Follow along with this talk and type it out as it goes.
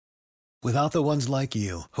Without the ones like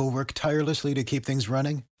you, who work tirelessly to keep things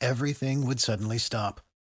running, everything would suddenly stop.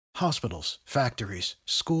 Hospitals, factories,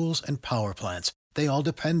 schools, and power plants, they all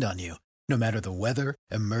depend on you. No matter the weather,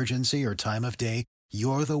 emergency, or time of day,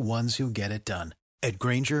 you're the ones who get it done. At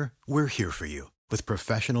Grainger, we're here for you with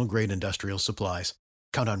professional-grade industrial supplies.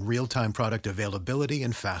 Count on real-time product availability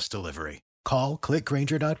and fast delivery. Call,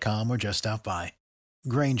 clickgrainger.com, or just stop by.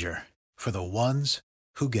 Grainger, for the ones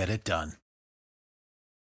who get it done.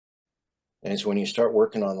 And it's when you start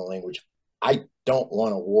working on the language. I don't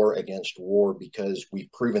want a war against war, because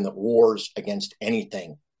we've proven that wars against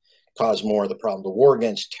anything cause more of the problem. The war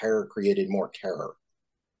against terror created more terror.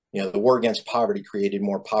 The war against poverty created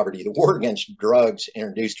more poverty. The war against drugs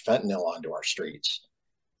introduced fentanyl onto our streets.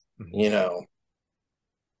 Mm-hmm.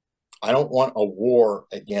 I don't want a war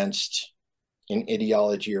against an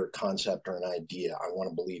ideology or concept or an idea. I want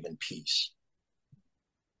to believe in peace.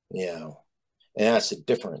 And that's the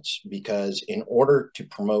difference, because in order to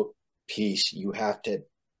promote peace, you have to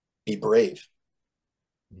be brave,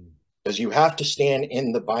 because you have to stand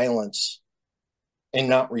in the violence and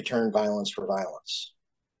not return violence for violence.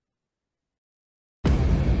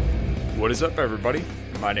 What is up, everybody?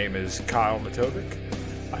 My name is Kyle Matovic.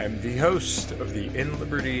 I am the host of the In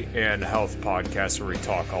Liberty and Health podcast, where we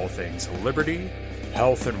talk all things liberty,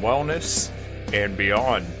 health, and wellness, and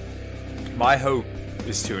beyond. My hope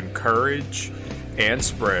is to encourage and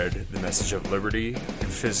spread the message of liberty and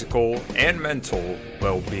physical and mental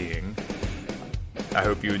well-being. I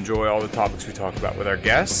hope you enjoy all the topics we talk about with our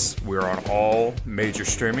guests. We're on all major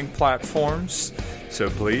streaming platforms, so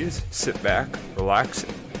please sit back, relax,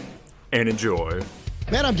 and enjoy.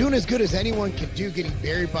 Man, I'm doing as good as anyone can do, getting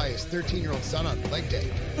buried by his 13-year-old son on leg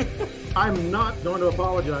day. I'm not going to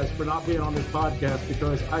apologize for not being on this podcast,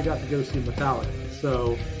 because I got to go see Metallica.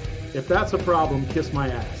 So if that's a problem, kiss my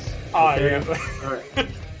ass. Okay? All right.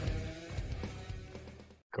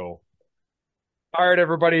 Cool. All right,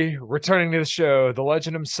 everybody, returning to the show, the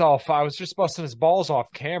legend himself. I was just busting his balls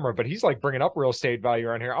off camera, but he's like bringing up real estate value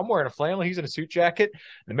around here. I'm wearing a flannel. He's in a suit jacket.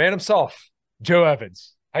 The man himself, Joe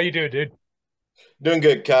Evans. How you doing, dude? Doing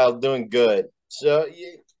good, Kyle. Doing good. So,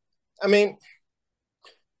 a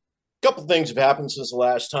couple things have happened since the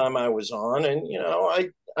last time I was on, and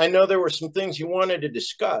I know there were some things you wanted to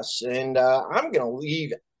discuss, and I'm going to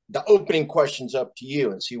leave the opening questions up to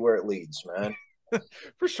you and see where it leads, man.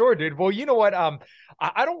 For sure, dude. Well, you know what?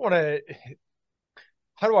 I don't want to.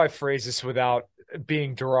 How do I phrase this without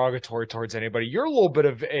being derogatory towards anybody? You're a little bit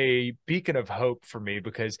of a beacon of hope for me,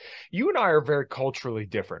 because you and I are very culturally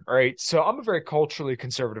different, right? So I'm a very culturally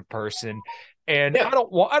conservative person, and I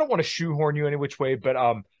don't want to shoehorn you any which way, but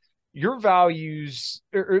your values,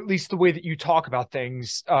 or at least the way that you talk about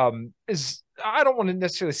things, is, I don't want to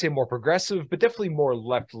necessarily say more progressive, but definitely more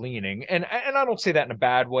left-leaning. And I don't say that in a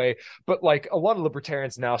bad way, but like a lot of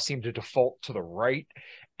libertarians now seem to default to the right.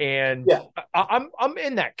 And I'm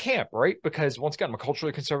in that camp, right? Because once again, I'm a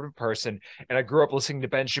culturally conservative person, and I grew up listening to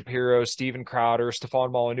Ben Shapiro, Steven Crowder,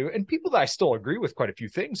 Stefan Molyneux, and people that I still agree with quite a few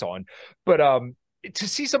things on. But to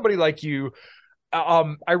see somebody like you,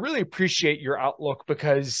 I really appreciate your outlook,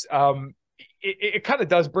 because it kind of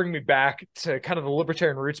does bring me back to kind of the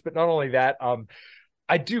libertarian roots. But not only that,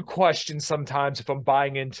 I do question sometimes if I'm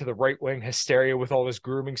buying into the right-wing hysteria with all this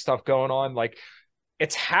grooming stuff going on. Like,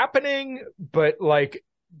 it's happening, but like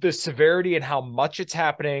the severity and how much it's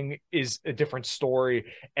happening is a different story.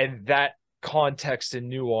 And that context and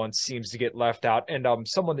nuance seems to get left out. And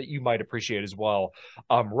someone that you might appreciate as well,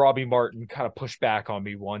 Robbie Martin, kind of pushed back on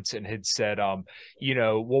me once and had said, well,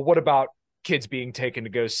 what about kids being taken to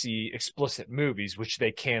go see explicit movies, which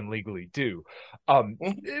they can legally do?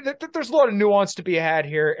 There's a lot of nuance to be had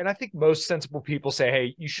here, and I think most sensible people say,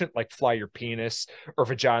 hey, you shouldn't like fly your penis or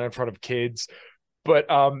vagina in front of kids. But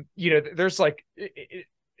there's like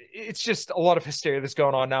it's just a lot of hysteria that's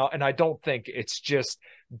going on now, and I don't think it's just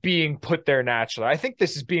being put there naturally. I think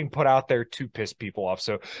this is being put out there to piss people off.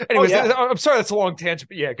 So anyways, I'm sorry that's a long tangent,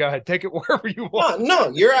 but yeah, go ahead, take it wherever you want.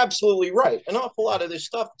 No, you're absolutely right. An awful lot of this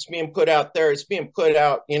stuff that's being put out there, it's being put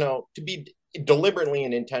out, to be deliberately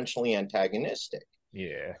and intentionally antagonistic.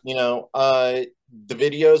 Yeah. The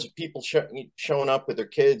videos of people showing up with their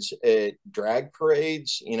kids at drag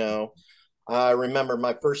parades. I remember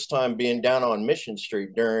my first time being down on Mission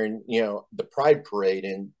Street during, the Pride Parade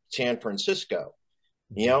in San Francisco.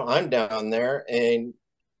 I'm down there, and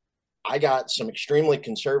I got some extremely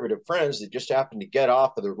conservative friends that just happened to get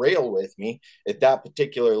off of the rail with me at that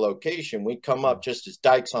particular location. We come up just as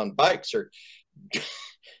dykes on bikes are,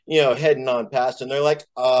 heading on past, and they're like,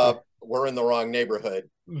 we're in the wrong neighborhood.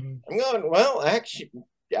 Mm-hmm. I'm going, well,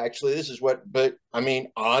 actually, this is what, but I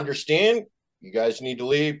mean, I understand you guys need to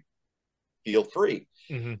leave. feel free.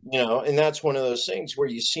 Mm-hmm. You know, and that's one of those things where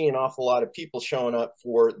you see an awful lot of people showing up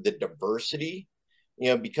for the diversity, you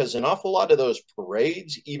know, because an awful lot of those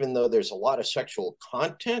parades, even though there's a lot of sexual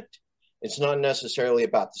content, it's not necessarily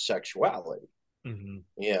about the sexuality. Mm-hmm.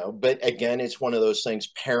 You know, but again, it's one of those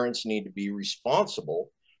things parents need to be responsible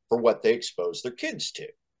for what they expose their kids to.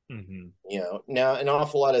 Mm-hmm. You know, now an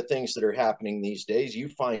awful lot of things that are happening these days, you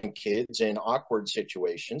find kids in awkward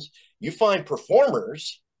situations, you find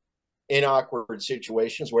performers in awkward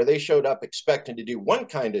situations where they showed up expecting to do one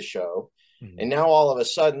kind of show, mm-hmm. and now all of a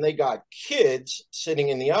sudden they got kids sitting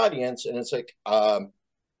in the audience, and it's like,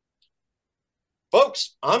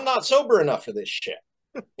 folks, I'm not sober enough for this shit.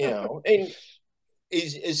 You know, and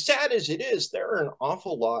as sad as it is, there are an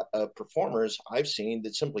awful lot of performers I've seen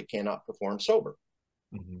that simply cannot perform sober.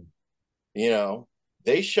 Mm-hmm. You know,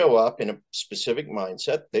 they show up in a specific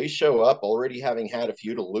mindset. They show up already having had a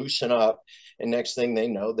few to loosen up, and next thing they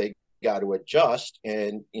know, they got to adjust.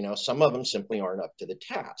 And, you know, some of them simply aren't up to the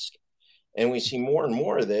task. And we see more and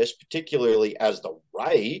more of this, particularly as the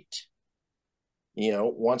right, you know,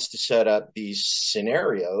 wants to set up these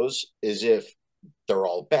scenarios as if they're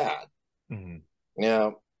all bad. Mm-hmm.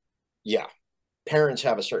 Now, yeah, parents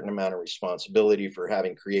have a certain amount of responsibility for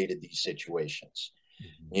having created these situations,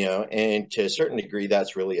 mm-hmm. you know, and to a certain degree,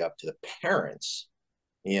 that's really up to the parents,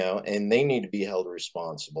 you know, and they need to be held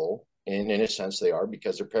responsible. And in a sense, they are,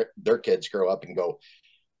 because their kids grow up and go,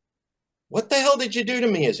 what the hell did you do to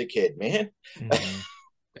me as a kid, man? Mm-hmm.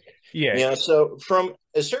 Yeah. You know, so from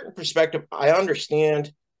a certain perspective, I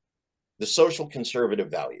understand the social conservative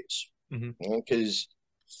values, mm-hmm. because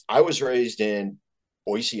I was raised in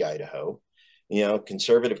Boise, Idaho, you know,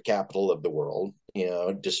 conservative capital of the world, you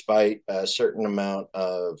know, despite a certain amount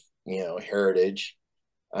of, you know, heritage.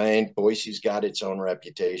 And Boise's got its own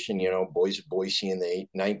reputation, you know, Boise in the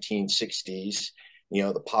 1960s, you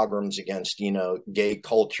know, the pogroms against, you know, gay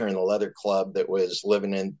culture and the leather club that was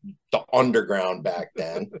living in the underground back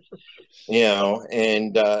then, you know,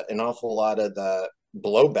 and an awful lot of the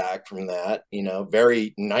blowback from that, you know,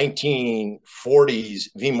 very 1940s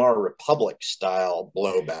Weimar Republic style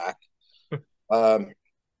blowback.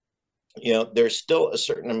 You know, there's still a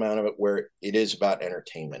certain amount of it where it is about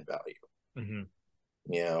entertainment value. Mm-hmm.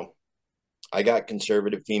 You know, I got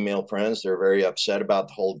conservative female friends. They're very upset about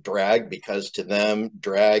the whole drag, because to them,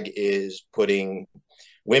 drag is putting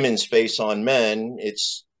women's face on men.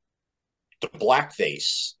 It's the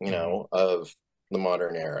blackface, you know, of the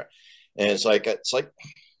modern era. And it's like,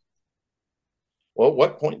 well, at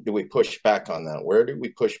what point do we push back on that? Where do we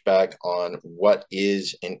push back on what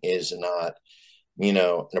is and is not, you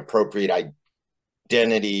know, an appropriate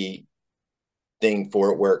identity thing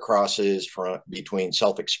for it, where it crosses between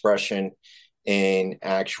self-expression and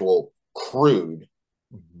actual crude,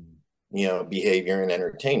 mm-hmm. you know, behavior and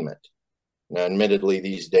entertainment. Now, admittedly,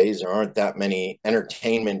 these days there aren't that many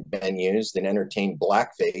entertainment venues that entertain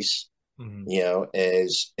blackface, mm-hmm. you know,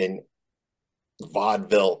 as an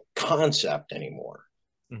vaudeville concept anymore.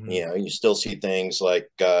 Mm-hmm. You know, you still see things like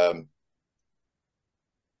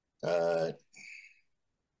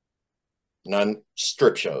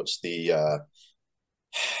non-strip shows, the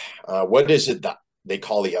what is it that they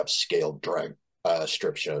call the upscale drag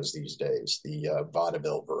strip shows these days, the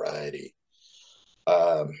vaudeville variety.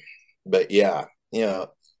 But yeah, you know,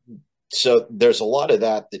 so there's a lot of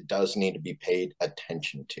that does need to be paid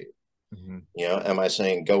attention to. Mm-hmm. You know, am I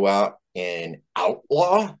saying go out and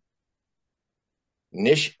outlaw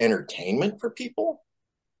niche entertainment for people?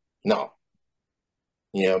 No.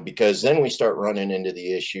 You know, because then we start running into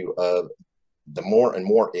the issue of the more and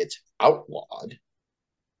more it's outlawed,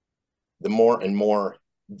 the more and more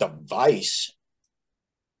the vice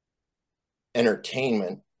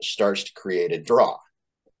entertainment starts to create a draw.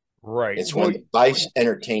 Right. It's when the vice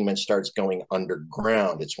entertainment starts going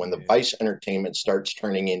underground. It's when the vice entertainment starts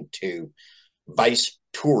turning into vice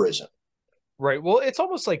tourism. Right. Well, it's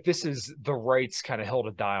almost like this is the right's kind of hill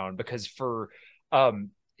to die on, because for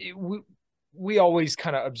we always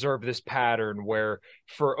kind of observe this pattern where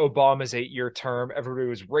for Obama's 8-year term, everybody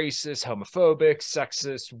was racist, homophobic,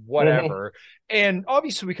 sexist, whatever. Mm-hmm. And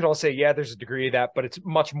obviously we could all say, yeah, there's a degree of that, but it's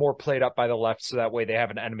much more played up by the left, so that way they have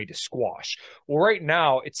an enemy to squash. Well, right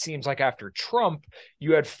now, it seems like after Trump,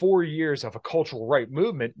 you had 4 years of a cultural right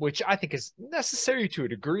movement, which I think is necessary to a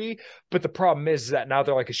degree. But the problem is that now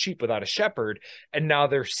they're like a sheep without a shepherd. And now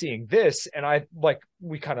they're seeing this. And I, like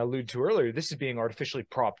we kind of alluded to earlier, this is being artificially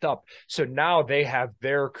propped up. So now they have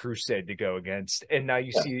their crusade to go against. And now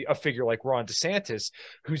you see a figure like Ron DeSantis,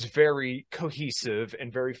 who's very cohesive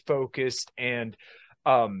and very focused and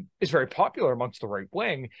is very popular amongst the right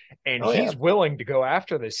wing, and Oh, he's yeah. willing to go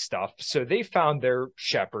after this stuff. So they found their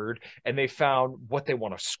shepherd, and they found what they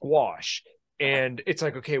want to squash. And it's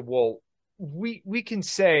like, okay, well, we can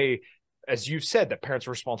say, as you've said, that parents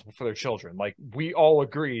are responsible for their children. Like, we all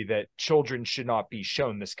agree that children should not be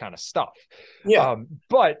shown this kind of stuff. Yeah.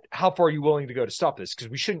 But how far are you willing to go to stop this?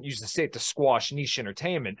 Because we shouldn't use the state to squash niche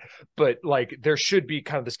entertainment, but like there should be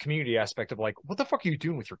kind of this community aspect of like, what the fuck are you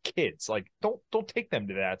doing with your kids? Like, don't take them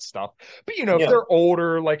to that stuff. But you know, if they're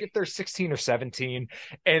older, like if they're 16 or 17,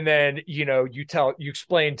 and then you know, you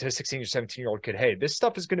explain to a 16 or 17-year-old kid, hey, this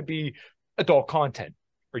stuff is going to be adult content.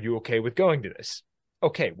 Are you okay with going to this?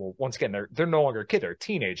 Okay, well, once again, they're no longer a kid, they're a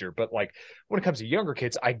teenager. But like when it comes to younger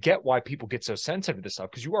kids, I get why people get so sensitive to this stuff,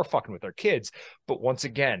 because you are fucking with their kids. But once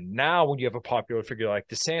again, now when you have a popular figure like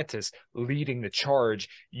DeSantis leading the charge,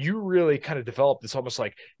 you really kind of develop this almost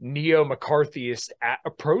like neo-McCarthyist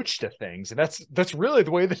approach to things, and that's really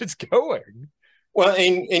the way that it's going. Well,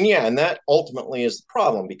 and that ultimately is the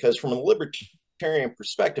problem, because from a libertarian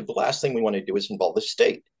perspective, the last thing we want to do is involve the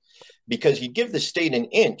state. Because you give the state an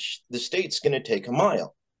inch, the state's going to take a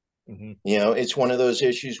mile. Mm-hmm. You know, it's one of those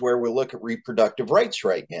issues where we look at reproductive rights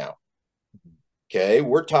right now. Okay,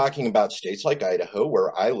 we're talking about states like Idaho,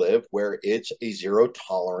 where I live, where it's a zero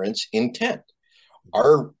tolerance intent.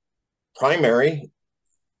 Our primarily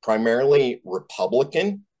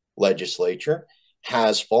Republican legislature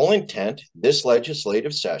has full intent this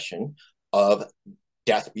legislative session of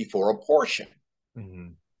death before abortion. Mm-hmm.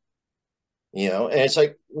 You know, and it's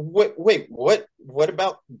like, wait, what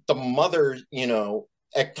about the mother, you know,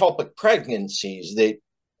 ectopic pregnancies that,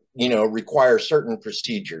 you know, require certain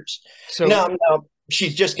procedures? So no,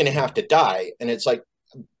 she's just going to have to die. And it's like,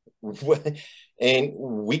 and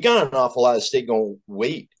we got an awful lot of state going,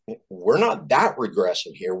 wait, we're not that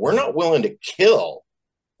regressive here. We're not willing to kill,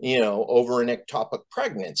 you know, over an ectopic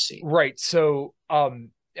pregnancy. Right. So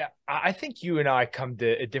I think you and I come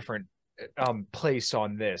to a different place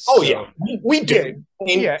on this. Oh, so, yeah, we do.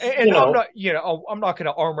 Yeah, and I'm not going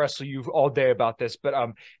to arm wrestle you all day about this, but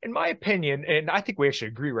in my opinion, and I think we actually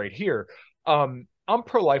agree right here, I'm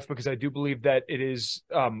pro-life because I do believe that it is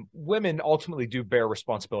women ultimately do bear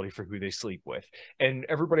responsibility for who they sleep with, and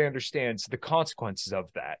everybody understands the consequences of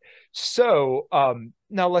that. So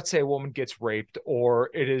now let's say a woman gets raped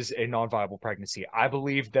or it is a non-viable pregnancy. I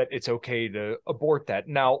believe that it's okay to abort that.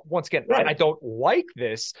 Now, once again, right. I don't like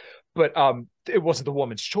this, but it wasn't the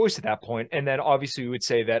woman's choice at that point. And then obviously we would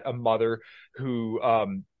say that a mother who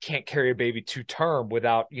can't carry a baby to term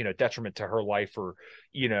without, you know, detriment to her life or,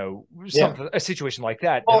 you know, something, a situation like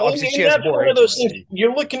that. Well, obviously she has more of those things.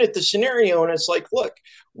 You're looking at the scenario and it's like, look,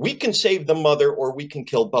 we can save the mother or we can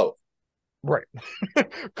kill both. Right.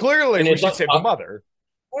 Clearly we should save the mother.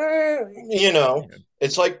 You know,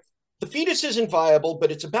 it's like the fetus isn't viable,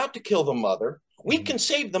 but it's about to kill the mother. We can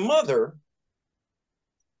save the mother.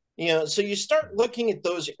 You know, so you start looking at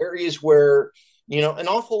those areas where, you know, an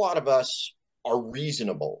awful lot of us are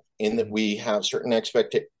reasonable in that we have certain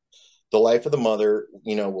expectations. The life of the mother,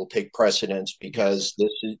 you know, will take precedence because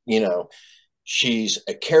this is, you know, she's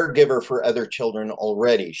a caregiver for other children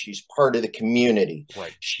already. She's part of the community.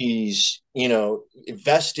 Right. She's, you know,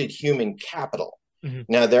 invested human capital. Mm-hmm.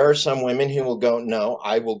 Now, there are some women who will go, no,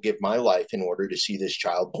 I will give my life in order to see this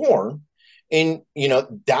child born. And, you know,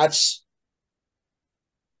 that's,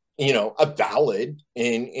 you know, a valid,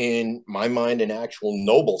 in my mind, an actual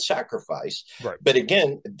noble sacrifice. Right. But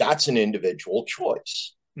again, that's an individual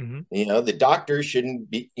choice. Mm-hmm. You know, the doctor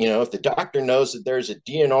shouldn't be, you know, if the doctor knows that there's a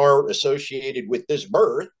DNR associated with this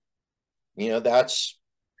birth, you know, that's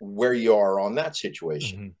where you are on that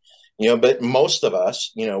situation. Mm-hmm. You know, but most of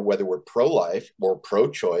us, you know, whether we're pro-life or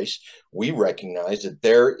pro-choice, we recognize that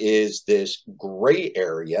there is this gray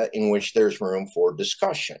area in which there's room for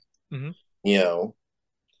discussion. Mm-hmm. You know,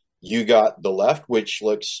 you got the left, which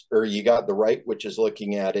looks, or you got the right, which is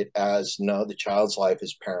looking at it as, no, the child's life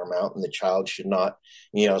is paramount and the child should not,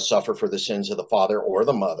 you know, suffer for the sins of the father or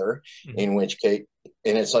the mother, mm-hmm. in which case,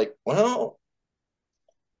 and it's like, well,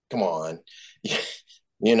 come on,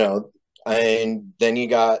 you know, and then you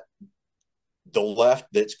got the left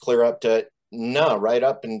that's clear up to, no, right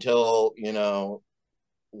up until, you know,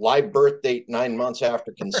 live birth date 9 months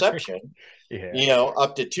after conception, yeah. You know,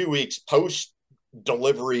 up to 2 weeks post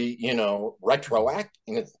delivery, you know,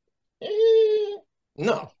 retroactive.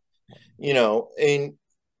 No, you know, and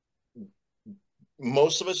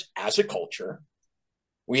most of us as a culture,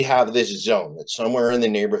 we have this zone that's somewhere in the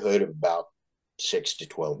neighborhood of about 6 to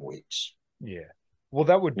 12 weeks. Yeah. Well,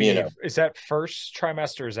 that would be, is that first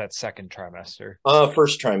trimester or is that second trimester?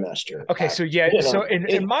 First trimester. Okay. So so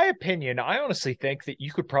in my opinion, I honestly think that you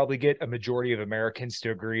could probably get a majority of Americans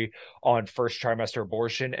to agree on first trimester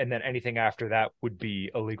abortion, and then anything after that would be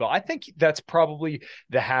illegal. I think that's probably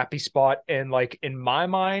the happy spot. And like, in my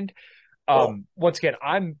mind, once again,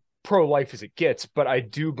 I'm pro-life as it gets, but I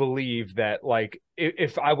do believe that, like,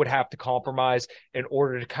 if I would have to compromise in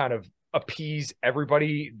order to kind of appease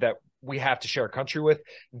everybody that we have to share a country with,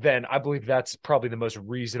 then I believe that's probably the most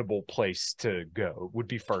reasonable place to go, would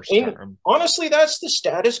be first term. Honestly, that's the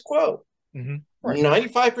status quo. Mm-hmm. Right.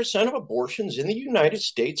 95% of abortions in the United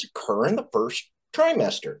States occur in the first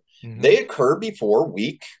trimester. Mm-hmm. They occur before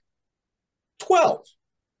week 12.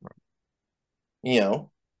 Right. You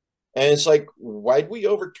know, and it's like, why'd we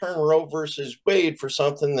overturn Roe versus Wade for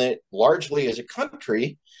something that largely as a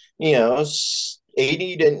country, you know,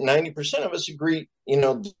 80 to 90% of us agree, you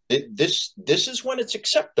know, this is when it's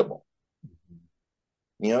acceptable.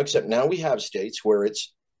 You know, except now we have states where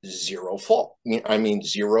it's zero fault. I mean,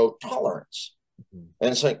 zero tolerance. Mm-hmm.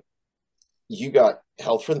 And it's like, you got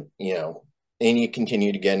health for, you know, and you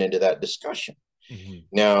continue to get into that discussion. Mm-hmm.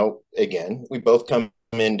 Now, again, we both come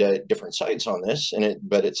into different sides on this,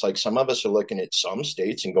 but it's like some of us are looking at some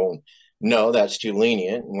states and going, no, that's too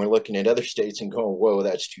lenient. And we're looking at other states and going, whoa,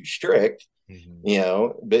 that's too strict. Mm-hmm. You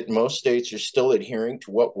know, but most states are still adhering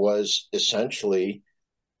to what was essentially,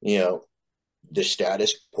 you know, the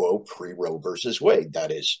status quo pre-Roe versus Wade.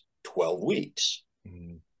 That is 12 weeks.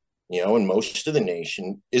 Mm-hmm. You know, and most of the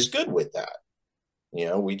nation is good with that. You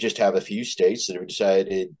know, we just have a few states that have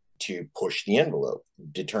decided to push the envelope,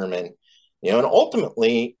 determine, you know, and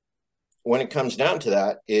ultimately, when it comes down to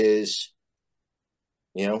that is,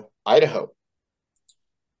 you know, Idaho.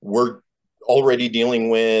 We're already dealing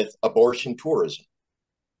with abortion tourism.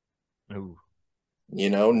 Ooh. You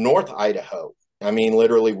know, North Idaho. I mean,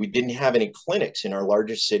 literally, we didn't have any clinics in our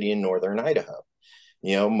largest city in northern Idaho.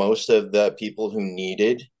 You know, most of the people who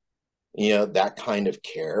needed, you know, that kind of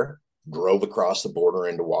care drove across the border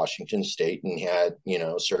into Washington state and had, you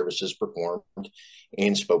know, services performed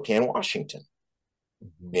in Spokane, Washington.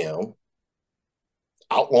 Mm-hmm. You know,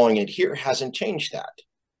 outlawing it here hasn't changed that.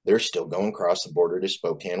 They're still going across the border to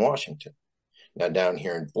Spokane, Washington. Now, down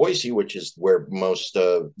here in Boise, which is where most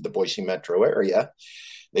of the Boise metro area,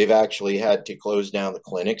 they've actually had to close down the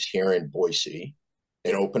clinics here in Boise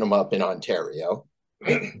and open them up in Ontario.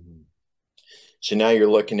 So now you're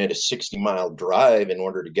looking at a 60-mile drive in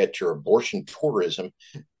order to get your abortion tourism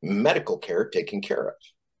medical care taken care of.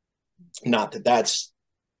 Not that that's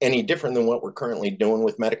any different than what we're currently doing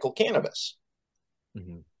with medical cannabis.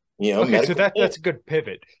 Mm-hmm. You know, okay, so that's a good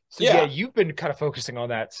pivot. So yeah, you've been kind of focusing on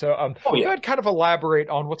that. So go ahead, kind of elaborate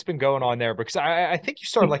on what's been going on there, because I think you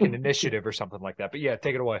started like an initiative or something like that. But yeah,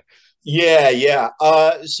 take it away. Yeah.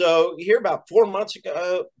 So here about 4 months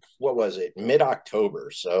ago, what was it?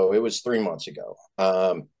 Mid-October. So it was 3 months ago.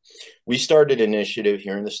 We started an initiative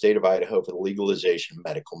here in the state of Idaho for the legalization of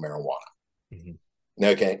medical marijuana. Mm-hmm.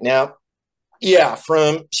 Okay. Now, yeah,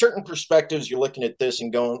 from certain perspectives, you're looking at this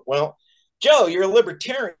and going, well, Joe, you're a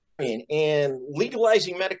libertarian, and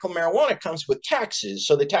legalizing medical marijuana comes with taxes.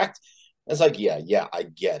 So the tax, I was like, yeah, I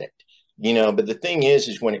get it. You know, but the thing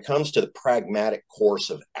is when it comes to the pragmatic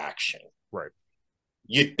course of action, right?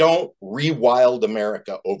 You don't rewild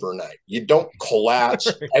America overnight. You don't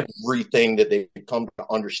collapse everything that they come to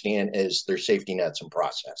understand as their safety nets and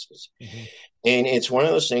processes. Mm-hmm. And it's one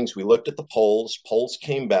of those things. We looked at the polls. Polls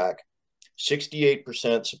came back,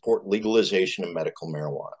 68% support legalization of medical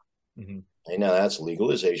marijuana. Mm-hmm. And now that's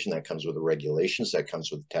legalization. That comes with the regulations. That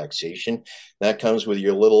comes with taxation. That comes with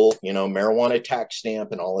your little, you know, marijuana tax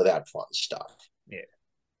stamp and all of that fun stuff. Yeah.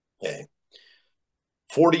 Okay.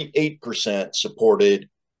 48% supported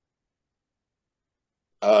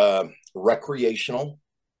recreational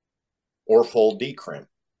or full decrim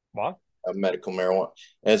of medical marijuana.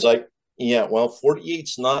 And it's like, yeah, well,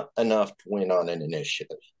 48's not enough to win on an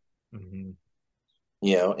initiative. Mm-hmm.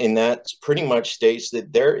 You know, and that pretty much states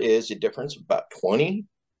that there is a difference of about 20%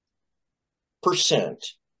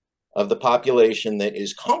 of the population that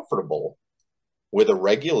is comfortable with a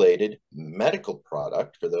regulated medical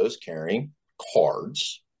product for those carrying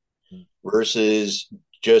cards versus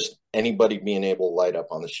just anybody being able to light up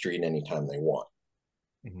on the street anytime they want.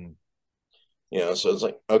 Mm-hmm. You know, so it's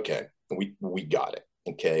like, okay, we got it.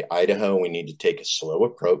 Okay, Idaho, we need to take a slow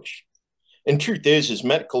approach. And truth is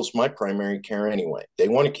medical's my primary care anyway. They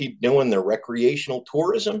want to keep doing their recreational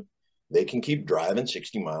tourism. They can keep driving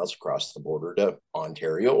 60 miles across the border to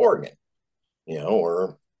Ontario, Oregon, you know,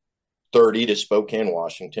 or 30 to Spokane,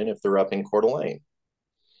 Washington, if they're up in Coeur d'Alene.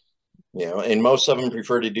 And most of them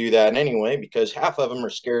prefer to do that anyway, because half of them are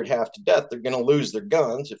scared half to death they're going to lose their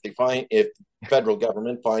guns if the federal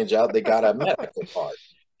government finds out they got a medical card,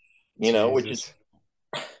 which is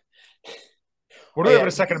what do we have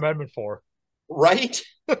a Second Amendment for? Right?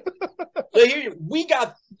 So here we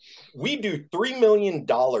do $3 million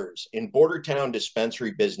in Bordertown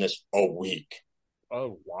dispensary business a week.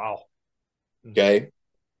 Oh, wow. Okay.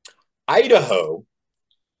 Idaho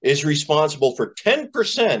is responsible for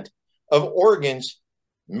 10% of Oregon's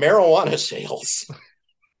marijuana sales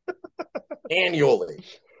annually.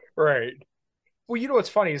 Right. Well, what's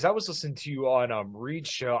funny is I was listening to you on Reed's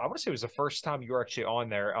show. I want to say it was the first time you were actually on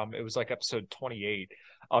there. It was like episode 28,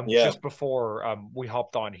 just before we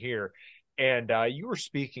hopped on here. And you were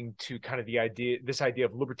speaking to kind of this idea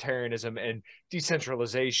of libertarianism and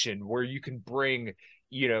decentralization, where you can bring,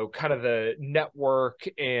 kind of the network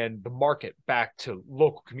and the market back to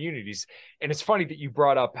local communities. And it's funny that you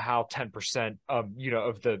brought up how 10%, of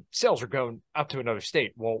the sales are going out to another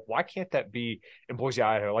state. Well, why can't that be in Boise,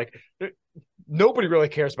 Idaho? Like, nobody really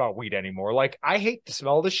cares about weed anymore. Like, I hate to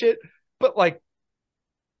smell the shit, but like,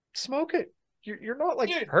 smoke it. You're not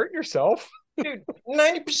like hurting yourself. Dude,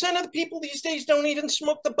 90% of the people these days don't even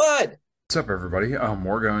smoke the bud. What's up, everybody?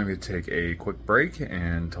 We're going to take a quick break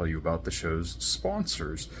and tell you about the show's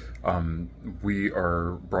sponsors. We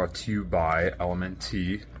are brought to you by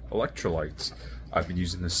LMNT Electrolytes. I've been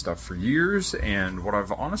using this stuff for years, and what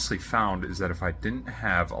I've honestly found is that if I didn't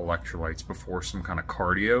have electrolytes before some kind of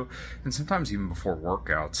cardio, and sometimes even before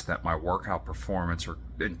workouts, that my workout performance, or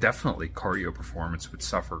definitely cardio performance, would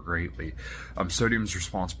suffer greatly. Sodium is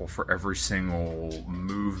responsible for every single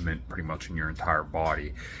movement pretty much in your entire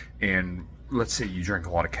body, and let's say you drink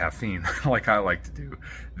a lot of caffeine, like I like to do,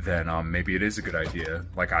 then maybe it is a good idea,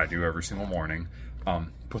 like I do every single morning,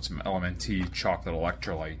 put some LMNT chocolate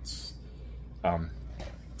electrolytes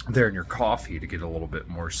there in your coffee to get a little bit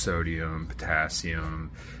more sodium,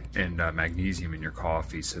 potassium, and magnesium in your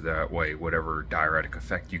coffee, so that way whatever diuretic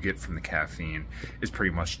effect you get from the caffeine is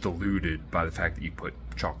pretty much diluted by the fact that you put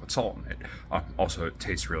chocolate salt in it. Also, it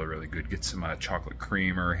tastes really, really good. Get some chocolate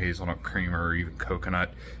cream or hazelnut cream or even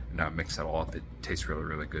coconut, and mix that all up. It tastes really,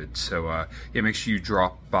 really good. So make sure you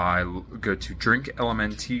drop by, go to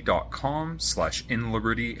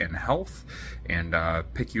drinklmnt.com/inlibertyandhealth and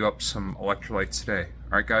pick you up some electrolytes today.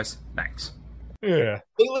 All right, guys, thanks. Yeah.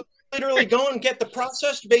 They literally go and get the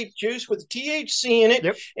processed vape juice with THC in it,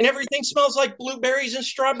 and everything smells like blueberries and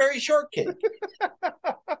strawberry shortcake.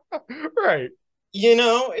 Right.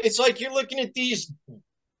 It's like you're looking at these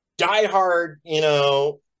diehard,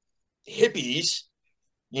 hippies,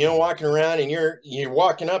 walking around, and you're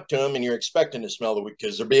walking up to them and you're expecting to smell the weed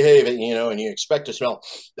because they're behaving, and you expect to smell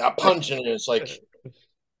that pungent, and it's like,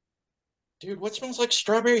 dude, what smells like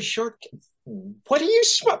strawberry shortcake? What do you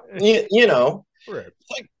smell? Right.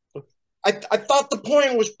 Like, I thought the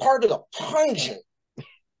point was part of the pungent.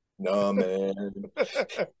 No, man,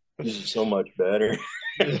 this is so much better.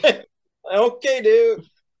 Okay, dude,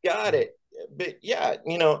 got it. But yeah,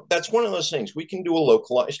 that's one of those things. We can do a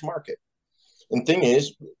localized market. And thing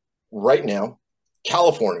is, right now,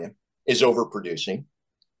 California is overproducing.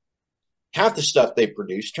 Half the stuff they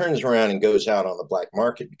produce turns around and goes out on the black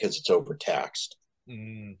market because it's overtaxed.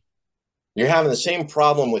 Mm. You're having the same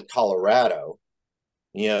problem with Colorado.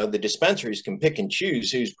 The dispensaries can pick and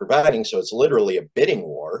choose who's providing, so it's literally a bidding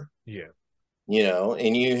war. Yeah.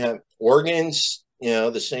 And you have Oregon's,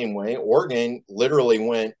 the same way. Oregon literally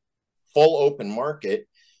went full open market,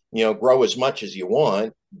 grow as much as you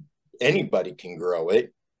want. Anybody can grow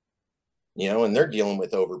it, and they're dealing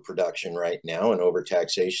with overproduction right now and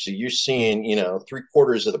overtaxation. So you're seeing,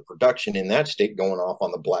 3/4 of the production in that state going off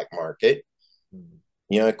on the black market.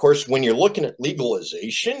 Mm-hmm. Of course, when you're looking at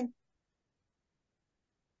legalization,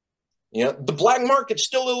 the black market's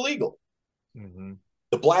still illegal. Mm-hmm.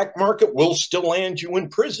 The black market will still land you in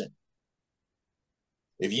prison.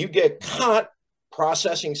 If you get caught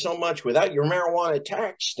processing so much without your marijuana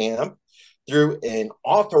tax stamp through an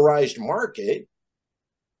authorized market,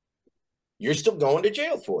 you're still going to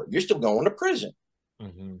jail for it. You're still going to prison.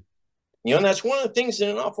 Mm-hmm. And that's one of the things that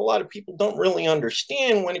an awful lot of people don't really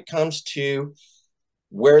understand when it comes to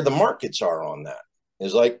where the markets are on that.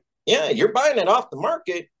 It's like, yeah, you're buying it off the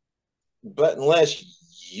market, but unless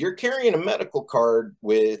you're carrying a medical card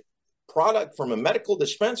with product from a medical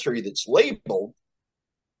dispensary that's labeled,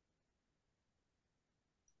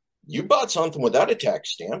 you bought something without a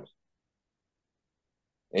tax stamp.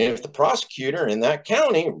 And if the prosecutor in that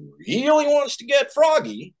county really wants to get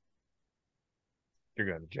froggy, you're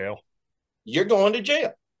going to jail. You're going to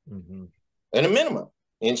jail, mm-hmm. At a minimum.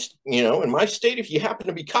 And, in my state, if you happen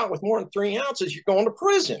to be caught with more than 3 ounces, you're going to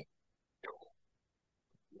prison.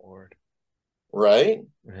 Lord. Right?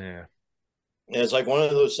 Yeah. And it's like one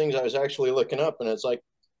of those things I was actually looking up, and it's like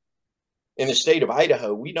in the state of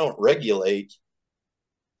Idaho, we don't regulate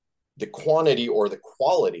the quantity or the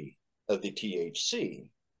quality of the THC.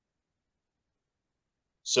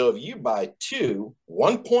 So if you buy two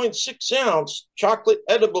 1.6 ounce chocolate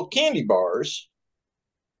edible candy bars,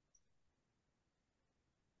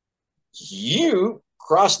 you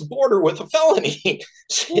cross the border with a felony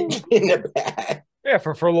in the bag. Yeah,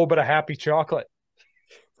 for a little bit of happy chocolate.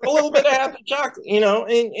 For a little bit of happy chocolate,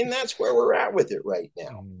 and that's where we're at with it right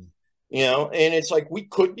now. And it's like we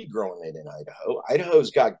could be growing it in Idaho.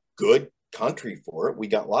 Idaho's got good country for it. We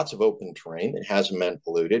got lots of open terrain that hasn't been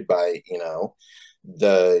polluted by,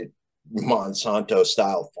 the Monsanto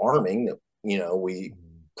style farming that, we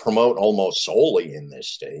promote almost solely in this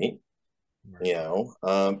state.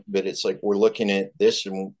 But it's like we're looking at this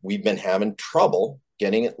and we've been having trouble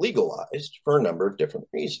getting it legalized for a number of different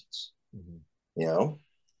reasons.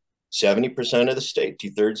 70% of the state,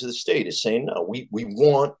 2/3 of the state is saying no. We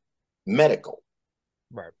want medical.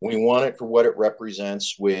 Right. We want it for what it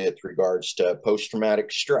represents with regards to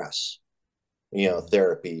post-traumatic stress,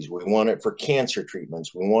 therapies. We want it for cancer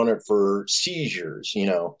treatments. We want it for seizures,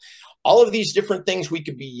 all of these different things we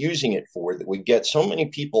could be using it for that we get so many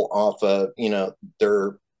people off of,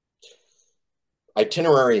 their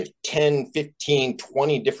itinerary of 10, 15,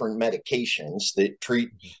 20 different medications that treat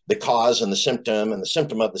the cause and the symptom of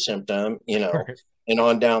the symptom, and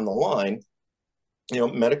on down the line.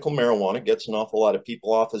 Medical marijuana gets an awful lot of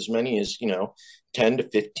people off as many as, 10 to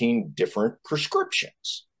 15 different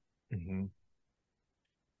prescriptions.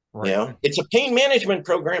 Right. It's a pain management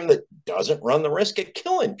program that doesn't run the risk of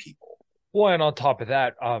killing people. Well, and on top of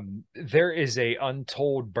that, there is a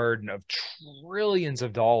untold burden of trillions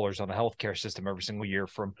of dollars on the healthcare system every single year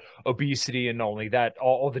from obesity, and not only that,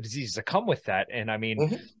 all the diseases that come with that. And I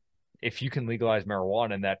mean, if you can legalize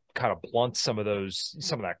marijuana and that kind of blunts some of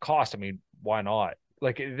that cost, I mean, why not?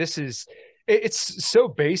 Like, it's so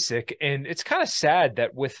basic, and it's kind of sad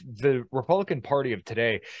that with the Republican Party of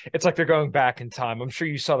today, it's like they're going back in time. I'm sure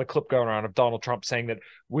you saw the clip going around of Donald Trump saying that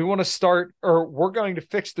we're going to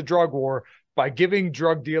fix the drug war by giving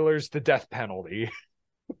drug dealers the death penalty.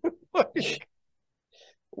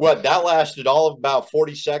 What, that lasted all of about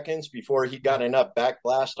 40 seconds before he got enough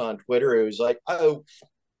backblast on Twitter. It was like, oh,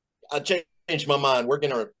 I changed my mind. We're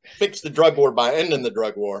going to fix the drug war by ending the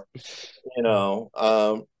drug war.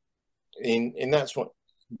 And that's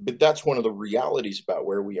one of the realities about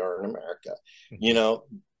where we are in America.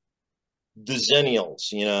 The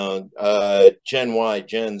Zennials, Gen Y,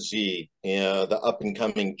 Gen Z, the up and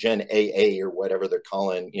coming Gen AA or whatever they're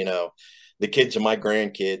calling, the kids of my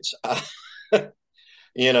grandkids,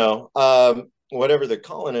 whatever they're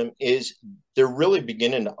calling them, is they're really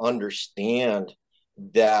beginning to understand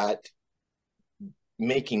that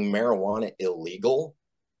making marijuana illegal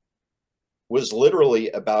was literally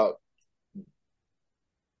about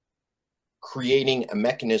creating a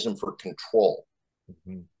mechanism for control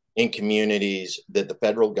in communities that the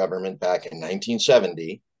federal government back in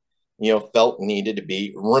 1970, felt needed to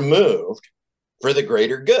be removed for the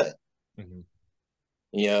greater good.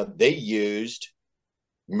 They used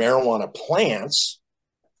marijuana plants,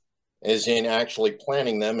 as in actually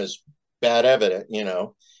planting them as bad evidence,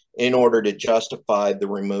 in order to justify the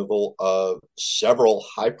removal of several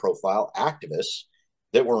high-profile activists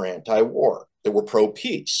that were anti-war, that were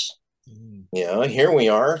pro-peace. Here we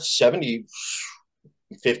are 50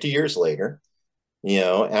 years later,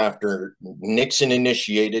 after Nixon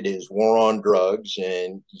initiated his war on drugs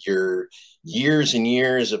and your years and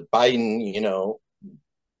years of Biden,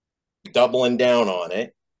 doubling down on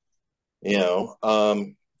it,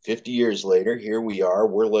 50 years later, here we are,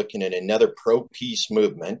 we're looking at another pro-peace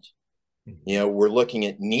movement. We're looking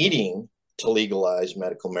at needing to legalize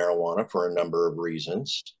medical marijuana for a number of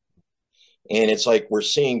reasons. And it's like we're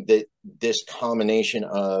seeing that this combination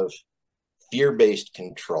of fear-based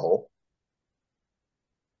control,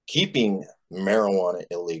 keeping marijuana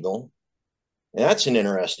illegal. And that's an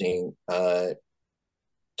interesting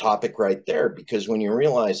topic right there, because when you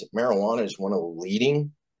realize that marijuana is one of the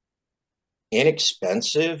leading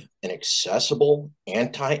inexpensive and accessible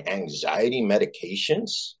anti-anxiety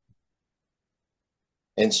medications,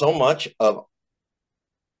 and so much of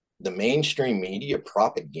the mainstream media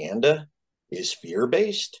propaganda is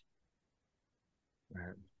fear-based.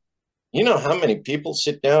 Right. You know how many people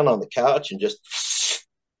sit down on the couch and just,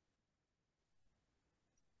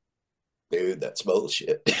 dude, that's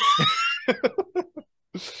bullshit.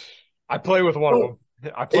 I play with one of them.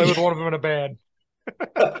 I play with one of them in a band.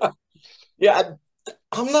 Yeah,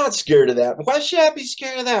 I'm not scared of that. Why should I be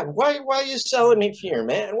scared of that? Why are you selling me fear,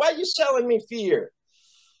 man? Why are you selling me fear?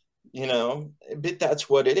 But that's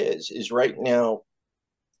what it is right now.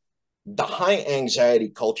 The high anxiety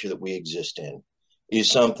culture that we exist in is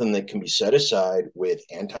something that can be set aside with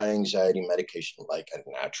anti-anxiety medication, like a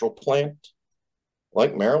natural plant,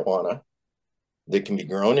 like marijuana, that can be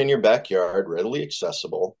grown in your backyard, readily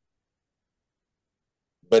accessible,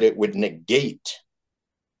 but it would negate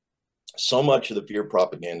so much of the fear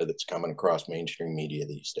propaganda that's coming across mainstream media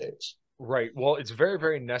these days. Right. Well, it's very,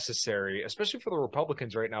 very necessary, especially for the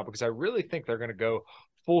Republicans right now, because I really think they're going to go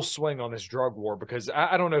full swing on this drug war, because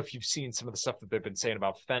I don't know if you've seen some of the stuff that they've been saying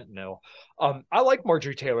about fentanyl. I like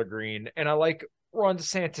Marjorie Taylor Greene, and I like Ron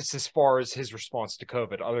DeSantis as far as his response to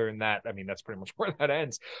COVID. Other than that, I mean, that's pretty much where that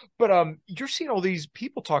ends. But you're seeing all these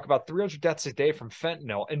people talk about 300 deaths a day from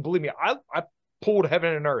fentanyl. And believe me, I pulled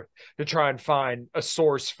heaven and earth to try and find a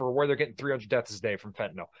source for where they're getting 300 deaths a day from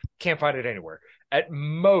fentanyl. Can't find it anywhere. At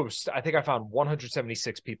most, I think I found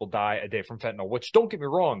 176 people die a day from fentanyl, which, don't get me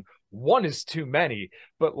wrong, one is too many,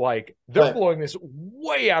 but like they're blowing this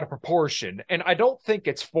way out of proportion. And I don't think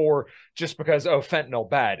it's for just because, oh, fentanyl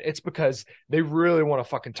bad. It's because they really want to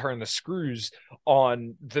fucking turn the screws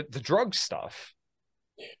on the drug stuff.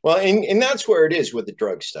 Well, and that's where it is with the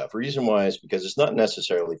drug stuff. Reason why is because it's not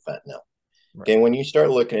necessarily fentanyl. Right. Okay, when you start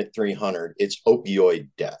looking at 300, it's opioid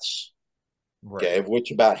deaths. Right. Okay, of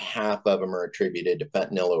which about half of them are attributed to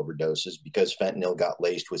fentanyl overdoses because fentanyl got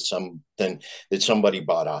laced with something that somebody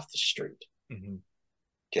bought off the street. Mm-hmm.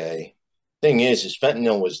 Okay, thing is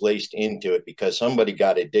fentanyl was laced into it because somebody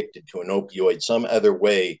got addicted to an opioid some other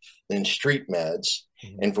way than street meds.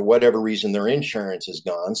 Mm-hmm. And for whatever reason, their insurance is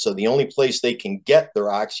gone. So the only place they can get their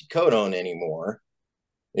oxycodone anymore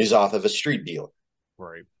is off of a street dealer.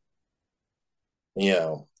 Right.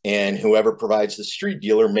 And whoever provides the street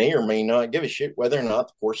dealer may or may not give a shit whether or not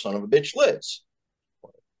the poor son of a bitch lives.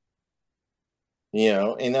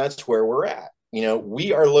 And that's where we're at.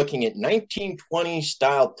 We are looking at 1920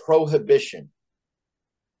 style prohibition,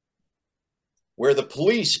 where the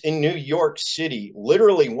police in New York City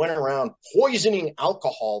literally went around poisoning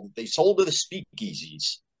alcohol that they sold to the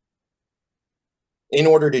speakeasies in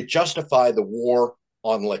order to justify the war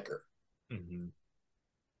on liquor. Mm-hmm.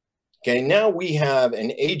 Okay, now we have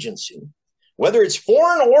an agency, whether it's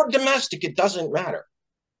foreign or domestic, it doesn't matter,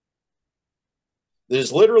 that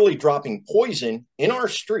is literally dropping poison in our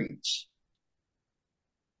streets,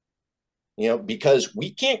 because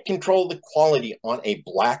we can't control the quality on a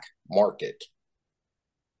black market.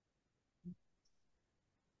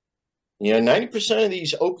 90% of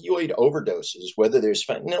these opioid overdoses, whether there's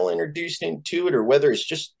fentanyl introduced into it or whether it's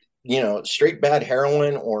just, straight bad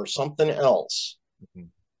heroin or something else, mm-hmm.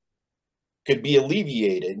 could be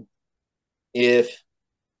alleviated if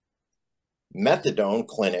methadone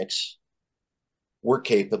clinics were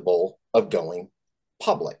capable of going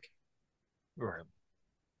public. Right.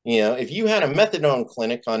 If you had a methadone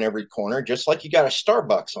clinic on every corner, just like you got a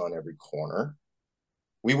Starbucks on every corner,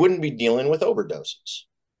 we wouldn't be dealing with overdoses.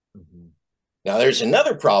 Mm-hmm. Now, there's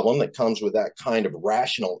another problem that comes with that kind of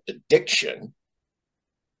rational addiction.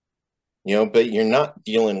 But you're not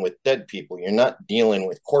dealing with dead people. You're not dealing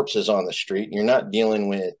with corpses on the street. You're not dealing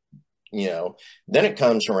with, then it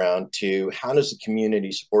comes around to how does the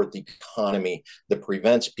community support the economy that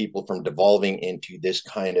prevents people from devolving into this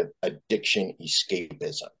kind of addiction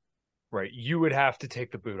escapism? Right. You would have to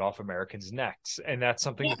take the boot off Americans' necks. And that's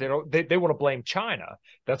something that they want to blame China.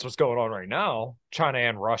 That's what's going on right now, China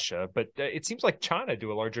and Russia. But it seems like China,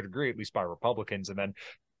 to a larger degree, at least by Republicans, and then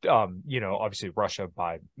obviously Russia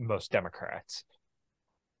by most Democrats.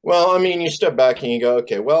 Well, I mean, you step back and you go,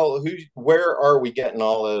 okay, well, where are we getting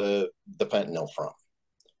all of the fentanyl from?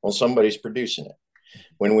 Well, somebody's producing it.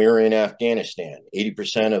 When we were in Afghanistan,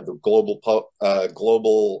 80% of the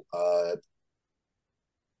global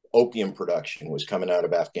opium production was coming out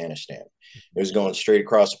of Afghanistan. It was going straight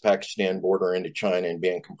across the Pakistan border into China and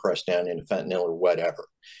being compressed down into fentanyl or whatever,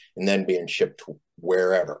 and then being shipped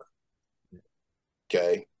wherever.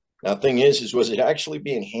 Okay. Now, the thing is was it actually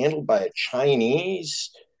being handled by a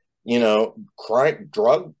Chinese, crime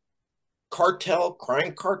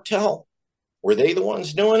cartel? Were they the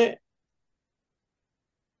ones doing it?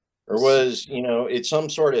 Or was, it's some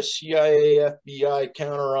sort of CIA, FBI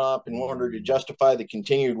counter-op in order to justify the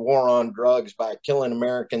continued war on drugs by killing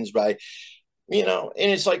Americans by, and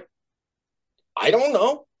it's like, I don't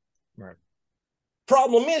know. Right.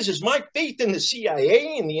 Problem is my faith in the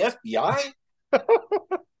CIA and the FBI.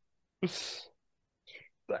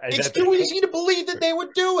 It's too easy to believe that they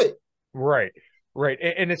would do it. Right. Right.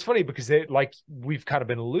 And it's funny because they, like we've kind of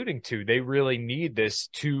been alluding to, they really need this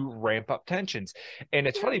to ramp up tensions. And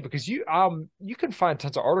it's funny because you can find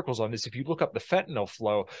tons of articles on this. If you look up the fentanyl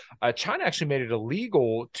flow, China actually made it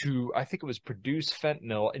illegal to, I think it was produce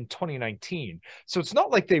fentanyl in 2019. So it's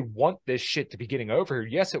not like they want this shit to be getting over here.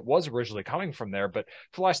 Yes, it was originally coming from there, but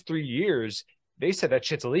for the last 3 years, they said that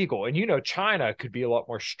shit's illegal. And China could be a lot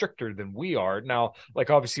more stricter than we are. Now, like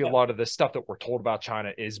obviously a lot of the stuff that we're told about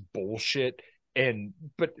China is bullshit.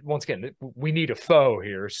 But once again, we need a foe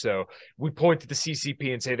here. So we point to the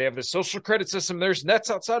CCP and say they have the social credit system. There's nets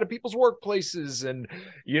outside of people's workplaces. And,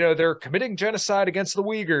 they're committing genocide against the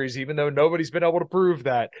Uyghurs, even though nobody's been able to prove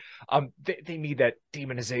that. They need that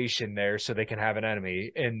demonization there so they can have an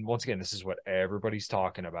enemy. And once again, this is what everybody's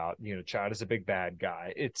talking about. China's a big bad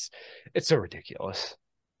guy. It's so ridiculous.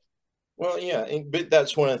 Well, yeah, but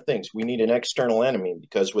that's one of the things. We need an external enemy,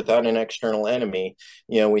 because without an external enemy,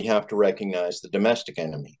 we have to recognize the domestic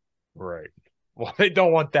enemy. Right. Well, they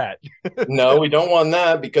don't want that. No, we don't want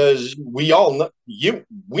that, because we all know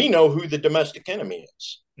we know who the domestic enemy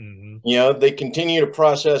is. Mm-hmm. They continue to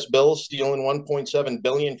process bills, stealing 1.7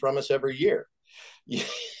 billion from us every year.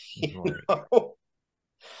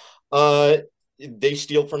 They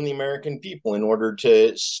steal from the American people in order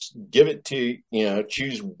to give it to,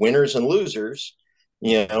 choose winners and losers,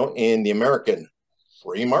 in the American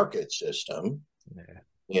free market system.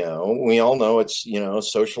 Yeah. We all know it's,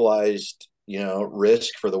 socialized,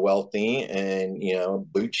 risk for the wealthy and,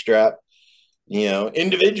 bootstrap,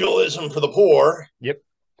 individualism for the poor. Yep.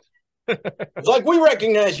 It's like, we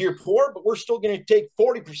recognize you're poor, but we're still going to take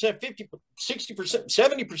 40%, 50%, 60%,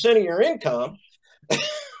 70% of your income.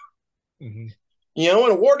 Mm-hmm.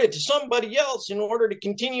 And award it to somebody else in order to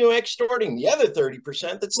continue extorting the other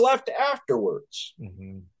 30% that's left afterwards.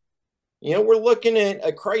 Mm-hmm. We're looking at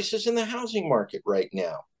a crisis in the housing market right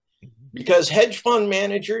now, because hedge fund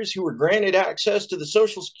managers who were granted access to the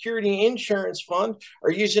Social Security Insurance Fund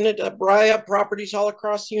are using it to buy up properties all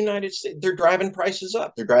across the United States. They're driving prices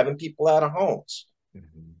up. They're driving people out of homes.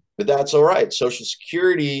 Mm-hmm. But that's all right. Social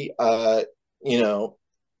Security,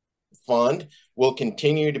 fund will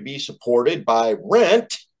continue to be supported by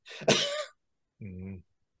rent mm-hmm.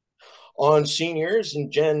 on seniors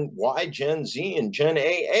and Gen Y, Gen Z, and Gen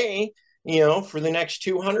AA, for the next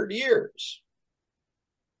 200 years.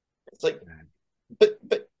 It's like,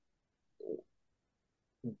 but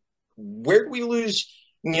where do we lose?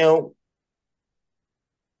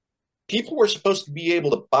 People were supposed to be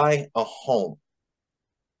able to buy a home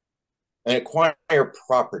and acquire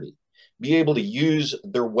property, be able to use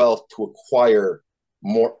their wealth to acquire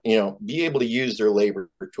more, be able to use their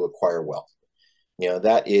labor to acquire wealth.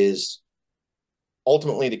 That is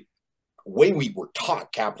ultimately the way we were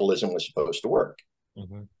taught capitalism was supposed to work.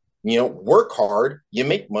 Mm-hmm. Work hard, you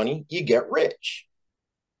make money, you get rich.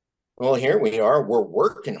 Well, here we are, we're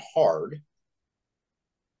working hard.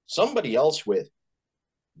 Somebody else with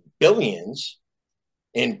billions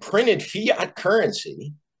in printed fiat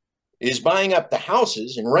currency is buying up the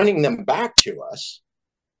houses and renting them back to us.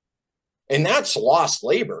 And that's lost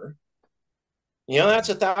labor. That's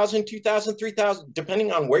 1,000, 2,000, 3,000,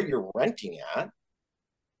 depending on where you're renting at.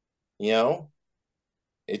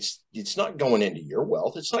 It's not going into your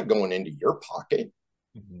wealth. It's not going into your pocket.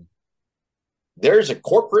 Mm-hmm. There's a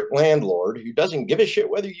corporate landlord who doesn't give a shit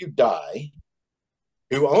whether you die,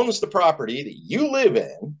 who owns the property that you live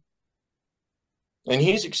in, and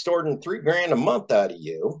he's extorting $3,000 a month out of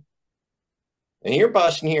you. And you're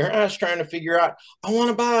busting your ass trying to figure out, I want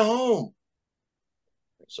to buy a home.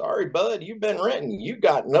 Sorry, bud, you've been renting. You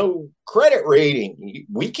got no credit rating.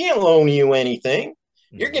 We can't loan you anything.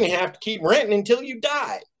 You're going to have to keep renting until you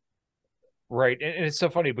die. Right. And it's so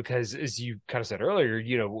funny because, as you kind of said earlier,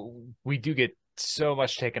 we do get so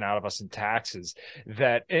much taken out of us in taxes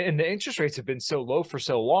that, and the interest rates have been so low for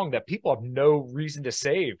so long that people have no reason to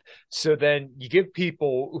save. So then you give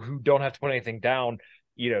people who don't have to put anything down,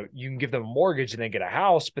 you can give them a mortgage and then get a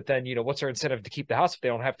house, but then, what's their incentive to keep the house if they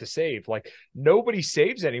don't have to save? Like, nobody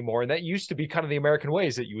saves anymore. And that used to be kind of the American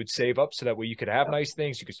ways, that you would save up so that way you could have nice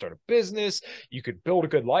things. You could start a business, you could build a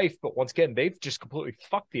good life. But once again, they've just completely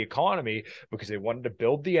fucked the economy because they wanted to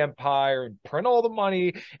build the empire and print all the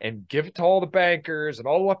money and give it to all the bankers and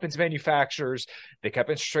all the weapons manufacturers. They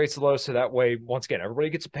kept interest rates low. So that way, once again,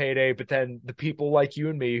 everybody gets a payday. But then the people like you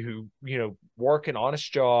and me who, work an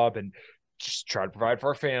honest job and just try to provide for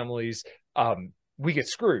our families, we get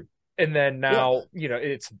screwed. And then now,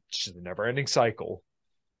 it's just a never ending cycle.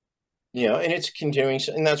 And it's continuing.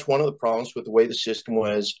 And that's one of the problems with the way the system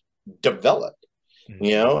was developed.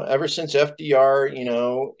 Mm-hmm. Ever since FDR,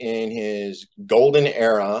 in his golden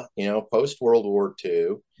era, post World War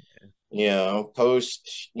II,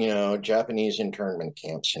 post, Japanese internment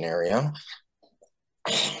camp scenario.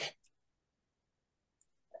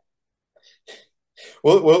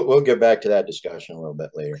 We'll get back to that discussion a little bit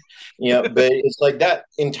later. But it's like that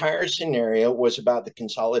entire scenario was about the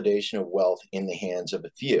consolidation of wealth in the hands of a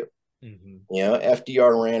few. Mm-hmm.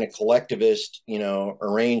 FDR ran a collectivist,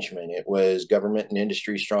 arrangement. It was government and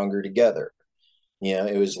industry stronger together.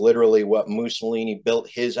 It was literally what Mussolini built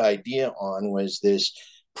his idea on, was this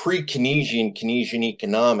pre-Keynesian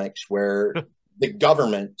economics, where the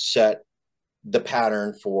government set the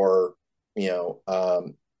pattern for,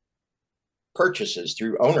 purchases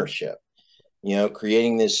through ownership,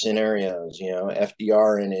 creating these scenarios,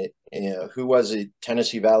 FDR in it, who was it?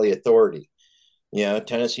 Tennessee Valley Authority.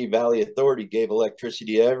 Tennessee Valley Authority gave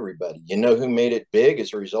electricity to everybody. You know who made it big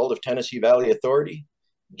as a result of Tennessee Valley Authority?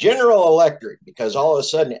 General Electric, because all of a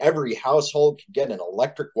sudden every household could get an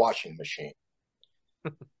electric washing machine.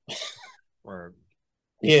 Or,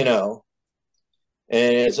 and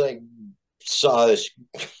it's like, saw this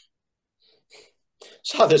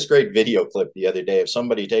great video clip the other day of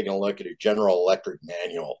somebody taking a look at a General Electric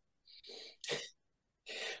manual.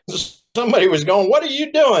 Somebody was going, "What are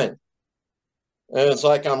you doing?" And it's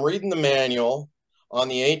like, "I'm reading the manual on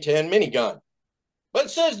the A10 minigun, but it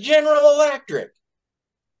says General Electric.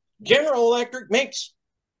 General Electric makes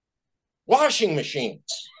washing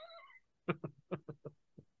machines."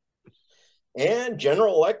 And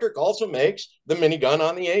General Electric also makes the minigun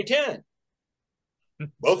on the A10.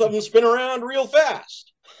 Both of them spin around real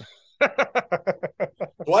fast.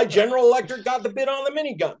 Why General Electric got the bid on the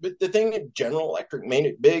minigun. But the thing that General Electric made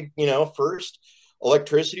it big, first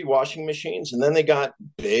electricity washing machines, and then they got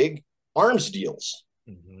big arms deals.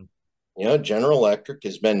 Mm-hmm. General Electric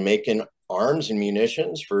has been making arms and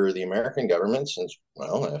munitions for the American government since,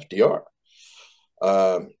 FDR.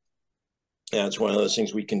 And it's one of those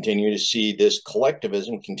things we continue to see this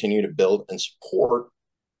collectivism continue to build and support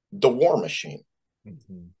the war machine.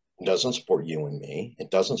 Mm-hmm. It doesn't support you and me.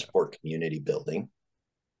 It doesn't support community building.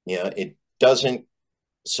 It doesn't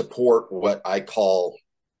support what I call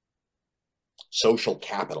social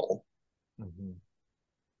capital. Mm-hmm.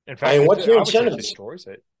 In fact, what's your incentive? Destroys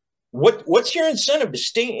it. What's your incentive to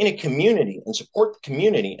stay in a community and support the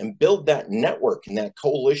community and build that network and that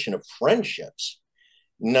coalition of friendships,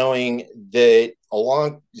 knowing that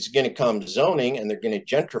along is going to come zoning and they're going to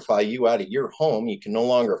gentrify you out of your home. You can no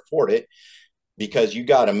longer afford it because you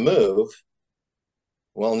got to move.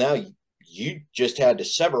 Well, now you just had to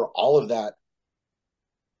sever all of that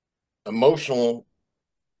emotional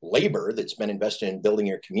labor that's been invested in building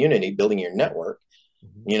your community, building your network.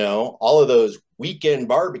 Mm-hmm. All of those weekend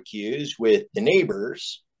barbecues with the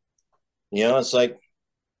neighbors. It's like,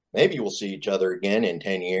 maybe we'll see each other again in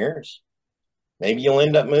 10 years. Maybe you'll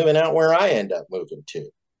end up moving out where I end up moving to.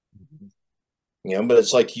 Mm-hmm. But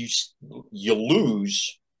it's like you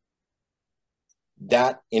lose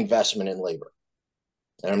that investment in labor.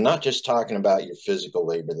 And I'm not just talking about your physical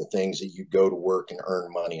labor, the things that you go to work and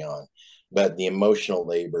earn money on, but the emotional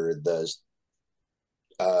labor, the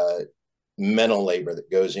mental labor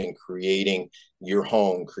that goes in creating your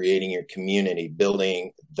home, creating your community,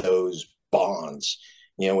 building those bonds,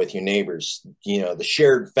 with your neighbors, the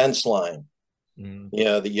shared fence line,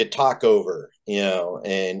 that you talk over,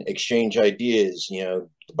 and exchange ideas, the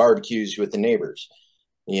barbecues with the neighbors,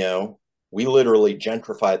 we literally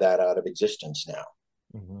gentrify that out of existence now.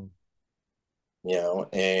 Mm-hmm.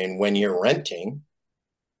 And when you're renting,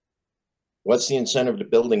 what's the incentive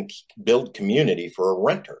to build community for a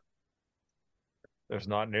renter? There's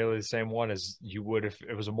not nearly the same one as you would if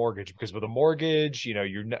it was a mortgage, because with a mortgage,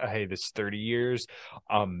 hey, this is 30 years.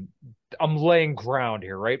 I'm laying ground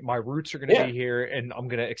here, right? My roots are going to be here, and I'm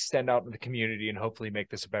going to extend out in the community and hopefully make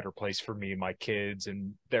this a better place for me, my kids,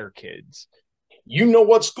 and their kids. You know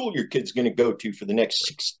what school your kid's going to go to for the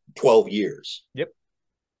next 12 years. Yep.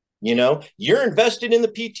 You're invested in the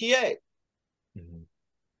PTA.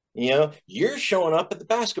 Mm-hmm. You're showing up at the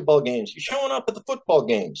basketball games. You're showing up at the football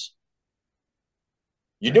games.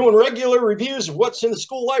 You're doing regular reviews of what's in the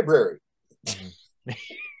school library. Mm-hmm.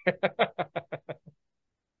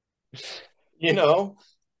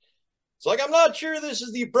 It's like, I'm not sure this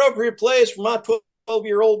is the appropriate place for my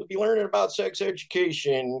 12-year-old to be learning about sex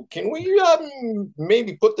education. Can we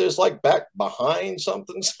maybe put this back behind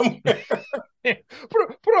something somewhere?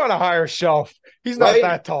 put on a higher shelf. He's not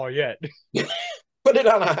that tall yet. Put it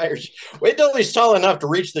on a higher shelf. Wait till he's tall enough to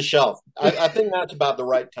reach the shelf. I think that's about the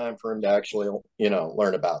right time for him to actually,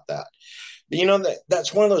 learn about that. But,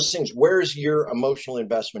 that's one of those things. Where's your emotional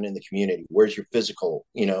investment in the community? Where's your physical,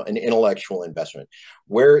 and intellectual investment?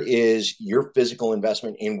 Where is your physical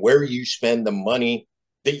investment in where you spend the money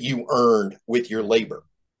that you earned with your labor.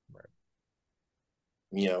 Right.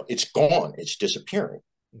 You know, it's gone. It's disappearing.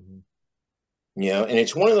 Mm-hmm. You know, and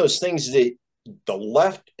it's one of those things that the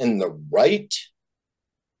left and the right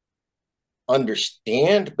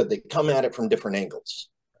understand, but they come at it from different angles.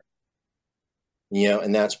 You know,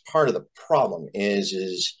 and that's part of the problem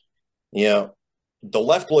is, you know, the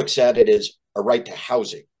left looks at it as a right to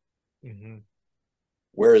housing. Mm-hmm.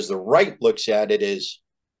 Whereas the right looks at it as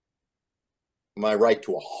my right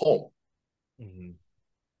to a home. Mm-hmm.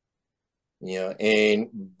 You know, and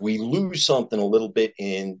we lose something a little bit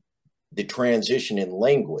in the transition in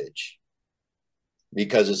language,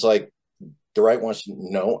 because it's like the right wants to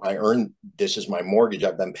know, I earned, this is my mortgage,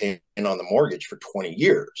 I've been paying on the mortgage for 20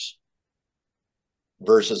 years.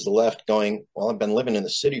 Versus the left going, well, I've been living in the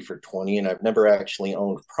city for 20 and I've never actually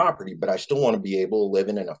owned property, but I still want to be able to live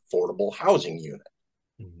in an affordable housing unit.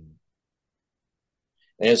 Mm-hmm.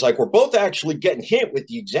 And it's like we're both actually getting hit with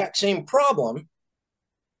the exact same problem,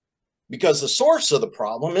 because the source of the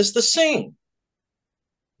problem is the same.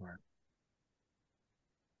 Right.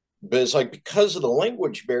 But it's like, because of the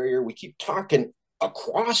language barrier, we keep talking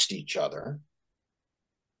across each other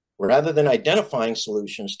rather than identifying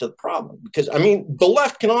solutions to the problem. Because, I mean, the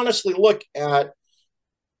left can honestly look at,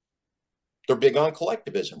 they're big on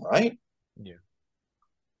collectivism, right? Yeah.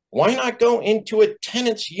 Why not go into a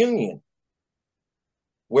tenants union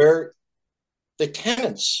where the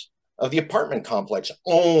tenants of the apartment complex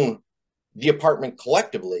own the apartment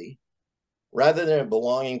collectively, rather than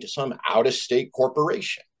belonging to some out-of-state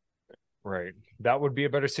corporation? Right. That would be a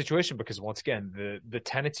better situation, because once again, the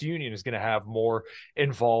tenants union is going to have more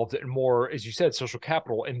involved and more, as you said, social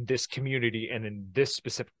capital in this community and in this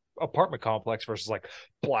specific apartment complex versus like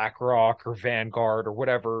BlackRock or Vanguard or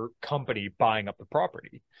whatever company buying up the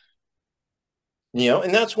property. You know,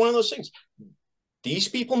 and that's one of those things. These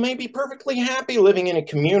people may be perfectly happy living in a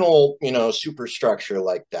communal, you know, superstructure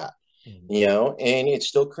like that. Mm-hmm. You know, and it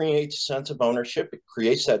still creates a sense of ownership. It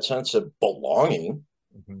creates that sense of belonging.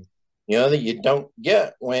 Mm-hmm. You know, that you don't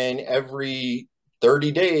get when every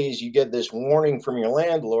 30 days you get this warning from your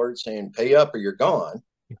landlord saying pay up or you're gone.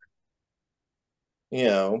 You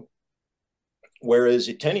know, whereas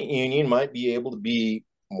a tenant union might be able to be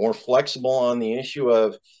more flexible on the issue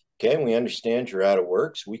of, okay, we understand you're out of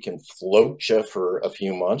work, so we can float you for a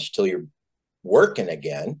few months till you're working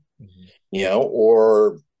again. Mm-hmm. You know,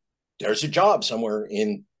 or there's a job somewhere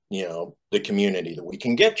in, you know, the community that we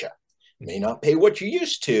can get you. May not pay what you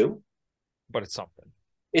used to, but it's something.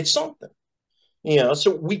 It's something. You know,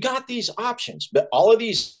 so we got these options, but all of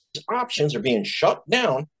these options are being shut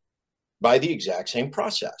down by the exact same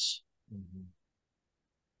process. Mm-hmm.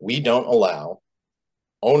 We don't allow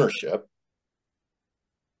ownership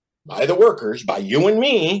by the workers, by you and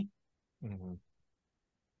me, mm-hmm.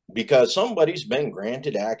 because somebody's been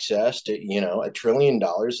granted access to, you know, $1 trillion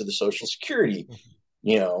of the Social Security, mm-hmm.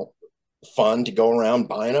 you know, fund to go around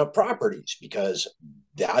buying up properties, because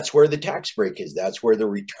that's where the tax break is. That's where the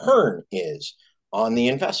return is on the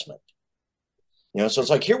investment. You know, so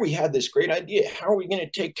it's like, here we had this great idea. How are we going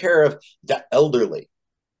to take care of the elderly?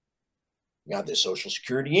 We got this Social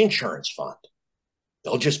Security insurance fund.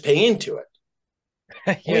 They'll just pay into it.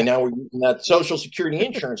 Yeah. Only now we're using that Social Security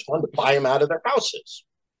insurance fund to buy them out of their houses.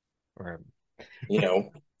 Right. You know,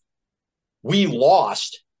 we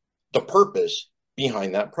lost the purpose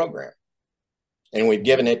behind that program. And we've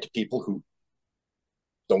given it to people who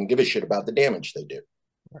don't give a shit about the damage they do.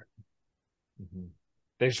 Right. Mm-hmm.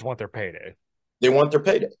 They just want their payday. They want their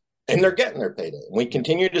payday, and they're getting their payday. And we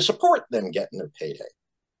continue to support them getting their payday,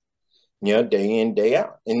 you know, day in, day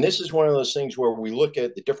out. And this is one of those things where we look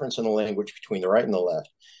at the difference in the language between the right and the left,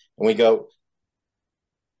 and we go,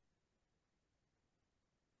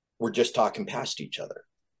 we're just talking past each other.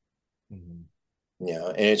 Mm-hmm. Yeah,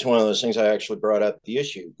 and it's one of those things. I actually brought up the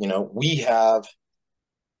issue. You know, we have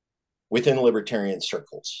within libertarian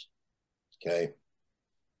circles, okay,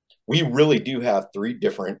 we really do have 3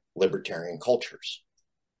 different libertarian cultures.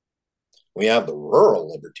 We have the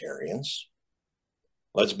rural libertarians.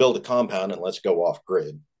 Let's build a compound and let's go off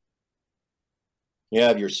grid. You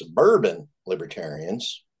have your suburban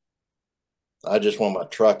libertarians. I just want my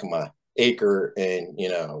truck and my acre and, you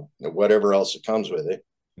know, whatever else that comes with it.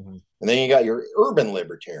 Mm-hmm. And then you got your urban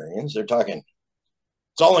libertarians. They're talking,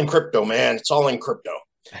 it's all in crypto, man. It's all in crypto.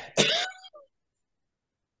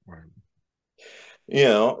 Right. You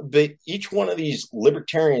know, but each one of these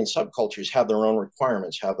libertarian subcultures have their own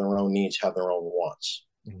requirements, have their own needs, have their own wants.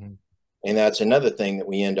 Mm-hmm. And that's another thing that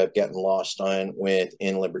we end up getting lost on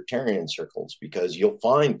within libertarian circles, because you'll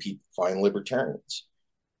find libertarians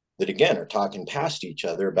that, again, are talking past each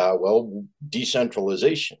other about, well,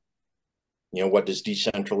 decentralization. What does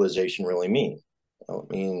decentralization really mean? Well,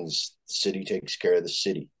 it means the city takes care of the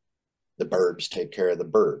city. The burbs take care of the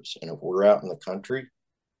burbs. And if we're out in the country,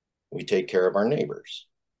 we take care of our neighbors.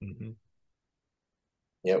 Mm-hmm.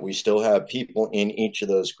 Yet we still have people in each of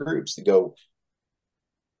those groups that go,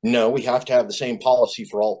 no, we have to have the same policy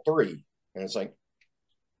for all three. And it's like,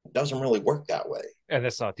 it doesn't really work that way. And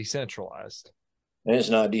that's not decentralized. And it's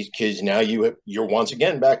not these kids. Now you're once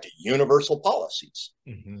again back to universal policies.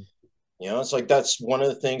 Mm-hmm. It's like, that's one of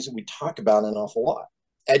the things that we talk about an awful lot.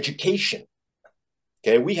 Education.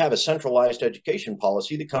 Okay. We have a centralized education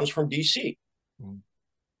policy that comes from DC.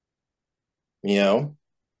 Mm-hmm.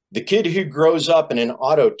 The kid who grows up in an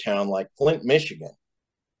auto town like Flint, Michigan,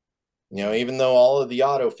 even though all of the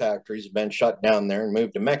auto factories have been shut down there and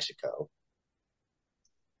moved to Mexico,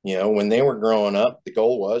 when they were growing up, the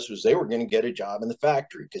goal was they were going to get a job in the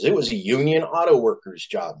factory because it was a union auto worker's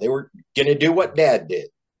job. They were going to do what dad did.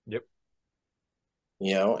 Yep.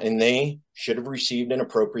 And they should have received an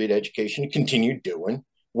appropriate education to continue doing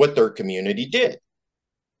what their community did.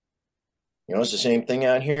 It's the same thing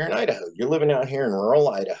out here in Idaho. You're living out here in rural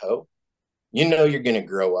Idaho. You're going to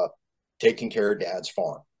grow up taking care of dad's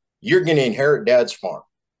farm. You're going to inherit dad's farm.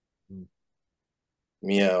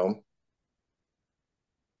 Your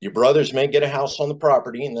brothers may get a house on the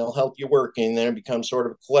property and they'll help you work. And then it becomes sort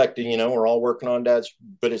of a collective, we're all working on dad's,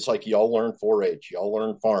 but it's like y'all learn 4-H, y'all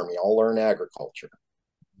learn farm, y'all learn agriculture.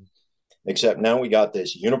 Except now we got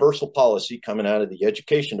this universal policy coming out of the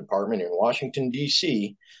education department in Washington,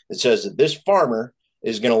 D.C. that says that this farmer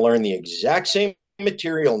is going to learn the exact same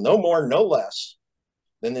material, no more, no less,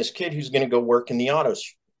 than this kid who's going to go work in the auto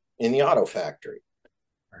factory.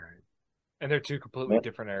 Right. And they're two completely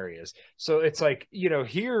different areas. So it's like,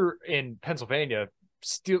 here in Pennsylvania,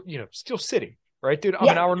 Steel City, right, dude? I'm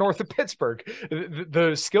an hour north of Pittsburgh.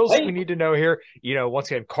 The skills that we need to know here, once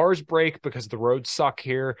again, cars break because the roads suck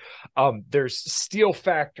here. There's steel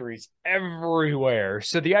factories everywhere.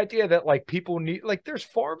 So the idea that like people need, like, there's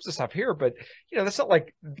farms and stuff here, but that's not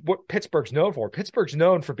like what Pittsburgh's known for. Pittsburgh's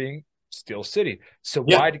known for being Steel City. So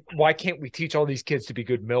why can't we teach all these kids to be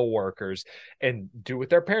good mill workers and do what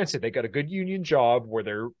their parents did? They got a good union job where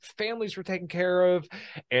their families were taken care of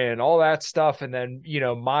and all that stuff. And then,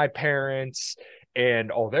 my parents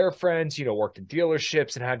and all their friends, worked in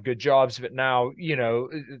dealerships and had good jobs. But now,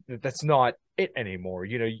 that's not it anymore.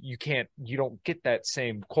 You don't get that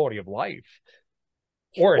same quality of life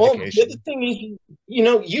or education. The other thing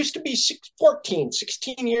is, used to be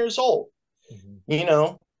 16 years old,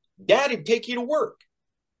 Dad would take you to work.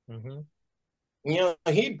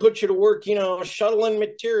 Mm-hmm. He'd put you to work, shuttling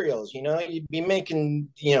materials, you'd be making,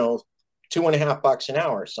 $2.50 an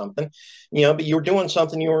hour or something, but you were doing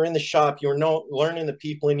something, you were in the shop, you were learning the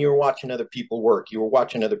people, and you were watching other people work. You were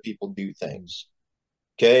watching other people do things.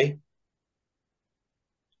 Okay.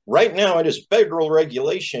 Right now, it is federal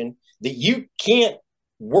regulation that you can't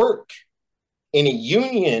work in a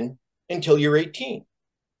union until you're 18.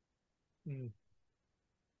 Mm.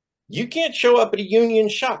 You can't show up at a union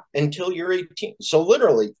shop until you're 18. So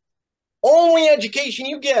literally, only education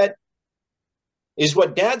you get is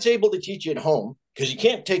what dad's able to teach you at home because he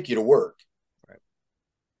can't take you to work. Right.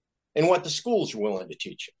 And what the schools are willing to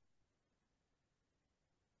teach you.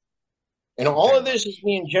 And all of this is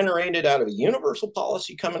being generated out of a universal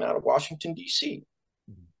policy coming out of Washington, D.C.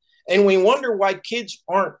 Mm-hmm. And we wonder why kids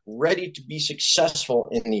aren't ready to be successful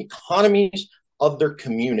in the economies of their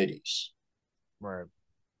communities. Right.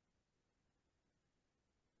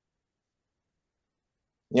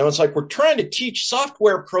 It's like we're trying to teach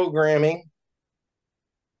software programming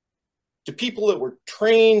to people that were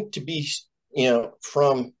trained to be,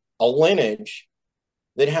 from a lineage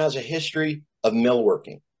that has a history of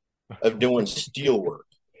millworking, of doing steel work.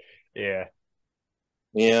 Yeah.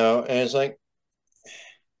 And it's like,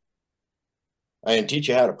 I can teach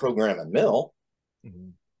you how to program a mill,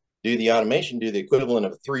 do the automation, do the equivalent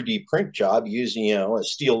of a 3D print job, use, a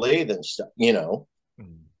steel lathe and stuff,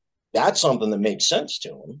 That's something that makes sense to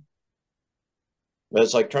them. But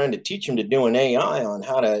it's like trying to teach them to do an AI on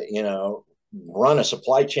how to, run a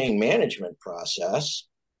supply chain management process.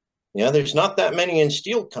 There's not that many in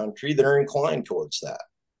steel country that are inclined towards that.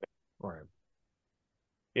 Right.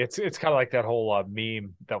 It's kind of like that whole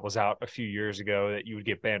meme that was out a few years ago that you would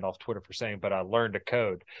get banned off Twitter for saying, but I learned to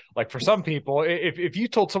code. Like for some people, if you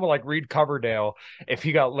told someone like Reed Coverdale, if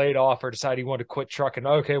he got laid off or decided he wanted to quit trucking,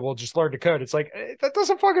 okay, well, just learn to code. It's like, that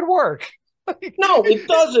doesn't fucking work. No, it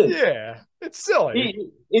doesn't. Yeah, it's silly.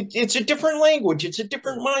 It's a different language. It's a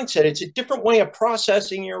different mindset. It's a different way of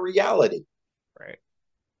processing your reality. Right.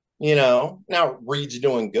 Now Reed's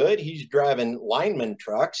doing good. He's driving lineman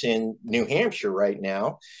trucks in New Hampshire right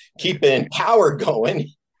now, keeping power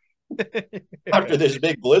going after this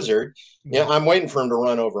big blizzard. Yeah, I'm waiting for him to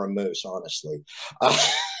run over a moose, honestly.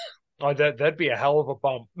 Oh, that'd be a hell of a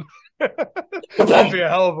bump. That'd be a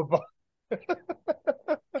hell of a bump.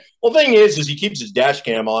 Well, thing is he keeps his dash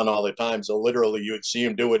cam on all the time, so literally you would see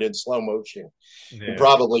him do it in slow motion. Yeah. And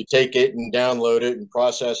probably take it and download it and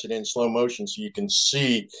process it in slow motion so you can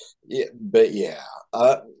see it. But yeah,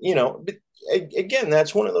 but again,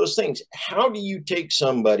 that's one of those things. How do you take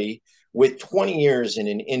somebody with 20 years in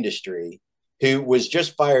an industry who was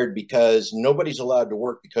just fired because nobody's allowed to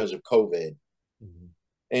work because of COVID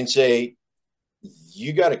and say,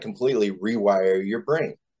 you got to completely rewire your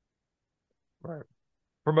brain? Right.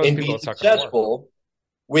 For most and people, be successful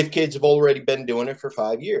with kids who've already been doing it for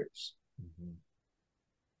 5 years.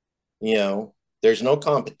 There's no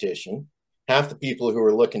competition. Half the people who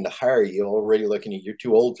are looking to hire you already looking at, you're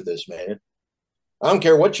too old for this, man. I don't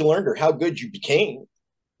care what you learned or how good you became.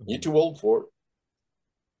 You're too old for it.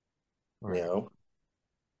 Right.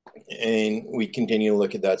 And we continue to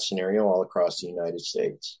look at that scenario all across the United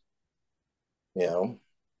States.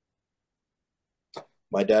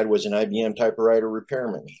 My dad was an IBM typewriter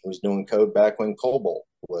repairman. He was doing code back when COBOL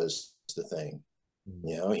was the thing.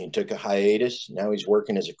 He took a hiatus. Now he's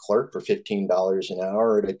working as a clerk for $15 an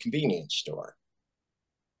hour at a convenience store.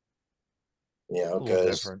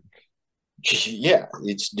 Because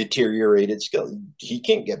it's deteriorated skill. He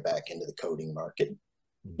can't get back into the coding market.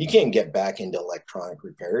 He can't get back into electronic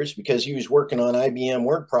repairs because he was working on IBM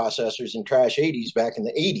word processors and trash 80s back in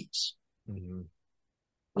the 80s.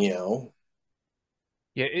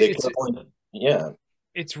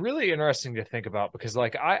 It's really interesting to think about because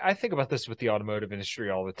I think about this with the automotive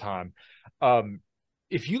industry all the time.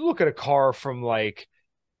 If you look at a car from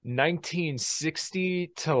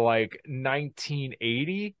 1960 to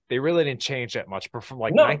 1980, they really didn't change that much. But from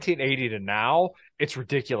 1980 to now, it's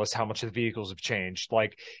ridiculous how much the vehicles have changed.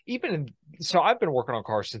 So I've been working on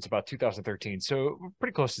cars since about 2013, so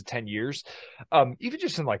pretty close to 10 years. Even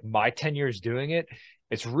just in my 10 years doing it,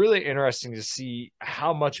 it's really interesting to see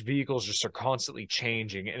how much vehicles just are constantly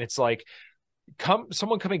changing. And it's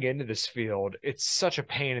someone coming into this field, it's such a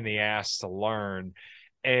pain in the ass to learn.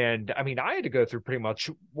 And I mean, I had to go through pretty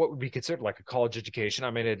much what would be considered like a college education.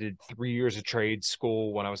 I mean, I did 3 years of trade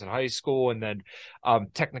school when I was in high school, and then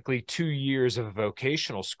technically 2 years of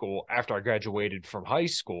vocational school after I graduated from high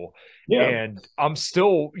school. Yeah. And I'm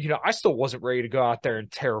still, I still wasn't ready to go out there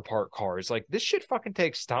and tear apart cars. This shit fucking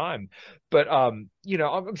takes time. But, I'm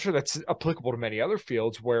sure that's applicable to many other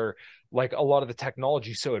fields where a lot of the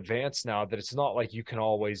technology is so advanced now that it's not like you can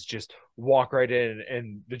always just walk right in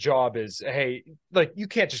and the job is, hey, you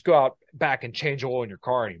can't just go out back and change oil in your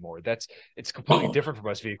car anymore. It's completely different for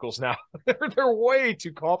most vehicles now. They're way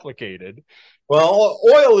too complicated. Well,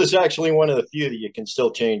 oil is actually one of the few that you can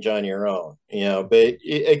still change on your own, but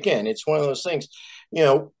again, it's one of those things,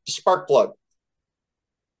 spark plug.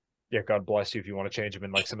 Yeah, God bless you if you want to change them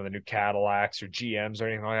in some of the new Cadillacs or GMs or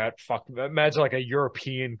anything like that. Fuck, imagine a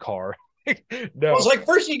European car. No. Well, it's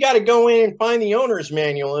first you got to go in and find the owner's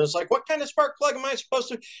manual. And it's what kind of spark plug am I supposed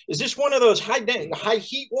to? Is this one of those high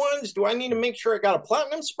heat ones? Do I need to make sure I got a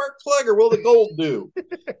platinum spark plug or will the gold do?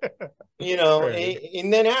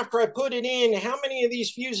 And then after I put it in, how many of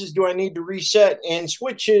these fuses do I need to reset and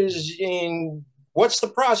switches? And what's the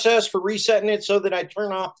process for resetting it so that I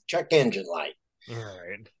turn off the check engine light? All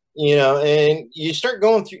right. And you start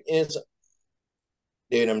going through, and it's,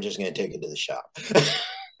 dude, I'm just going to take it to the shop.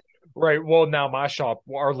 Right. Well, now my shop,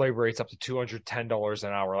 our labor rate's up to $210 an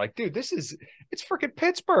hour. Dude, it's freaking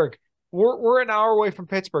Pittsburgh. We're an hour away from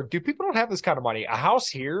Pittsburgh. Dude, people don't have this kind of money. A house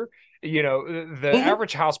here, the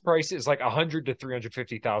average house price is $100,000 to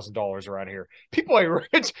 $350,000 around here. People ain't rich.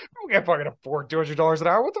 People can't fucking afford $200 an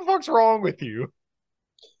hour. What the fuck's wrong with you?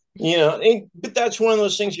 But that's one of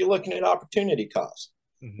those things you're looking at opportunity cost.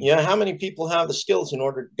 How many people have the skills in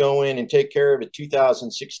order to go in and take care of a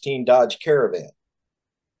 2016 Dodge Caravan?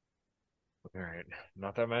 All right.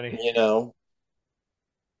 Not that many. How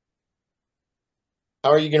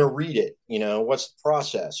are you going to read it? What's the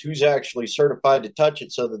process? Who's actually certified to touch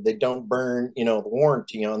it so that they don't burn, the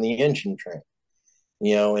warranty on the engine train?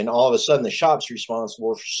 And all of a sudden the shop's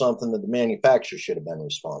responsible for something that the manufacturer should have been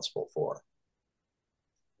responsible for.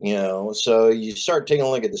 So you start taking a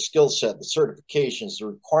look at the skill set, the certifications, the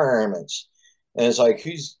requirements, and it's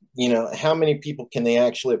who's, how many people can they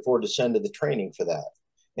actually afford to send to the training for that?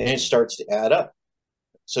 And it starts to add up.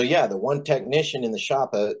 So yeah, the one technician in the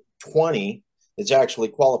shop at 20 is actually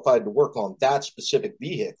qualified to work on that specific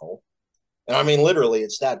vehicle. And I mean, literally,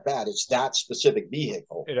 it's that bad. It's that specific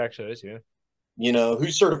vehicle. It actually is, yeah. You know,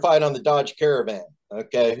 who's certified on the Dodge Caravan?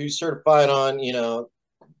 Okay. Who's certified on, you know,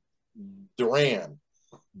 the Ram?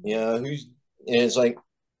 You know, and it's like,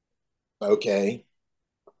 okay,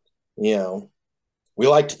 you know, we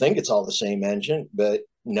like to think it's all the same engine, but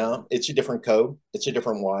no, it's a different code. It's a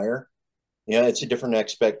different wire. Yeah, it's a different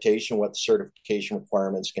expectation what the certification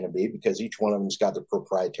requirement's going to be, because each one of them's got their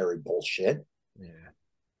proprietary bullshit. Yeah.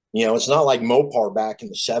 You know, it's not like Mopar back in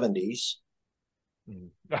the 70s.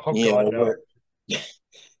 Oh, God,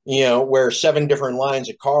 no. Where 7 different lines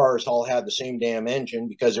of cars all had the same damn engine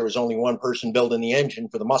because there was only one person building the engine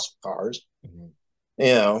for the muscle cars. Mm-hmm.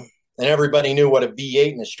 You know, and everybody knew what a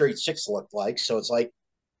V8 and a straight 6 looked like. So it's like,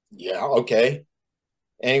 yeah, okay.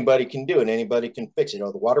 Anybody can do it. Anybody can fix it.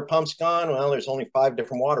 Oh, the water pump's gone. Well, there's only 5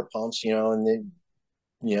 different water pumps, you know, and then,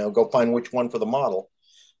 you know, go find which one for the model.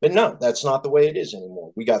 But no, that's not the way it is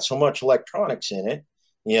anymore. We got so much electronics in it.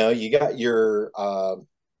 You know, you got your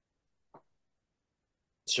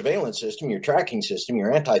surveillance system, your tracking system,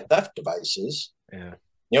 your anti-theft devices. Yeah.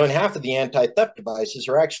 You know, and half of the anti-theft devices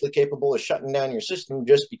are actually capable of shutting down your system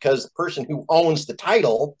just because the person who owns the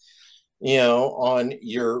title, you know, on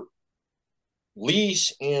your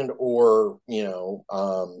lease and or, you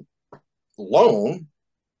know, loan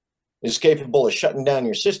is capable of shutting down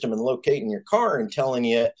your system and locating your car and telling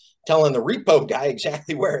the repo guy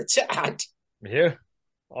exactly where it's at. Yeah,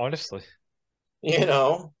 honestly. You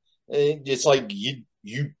know, it's like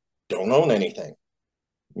you don't own anything.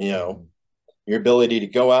 You know, your ability to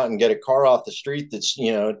go out and get a car off the street that's,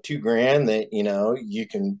 you know, $2,000 that, you know, you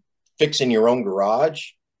can fix in your own garage.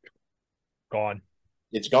 Gone.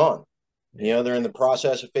 It's gone. Yeah. You know, they're in the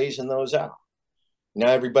process of phasing those out. Now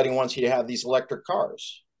everybody wants you to have these electric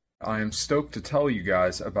cars. I am stoked to tell you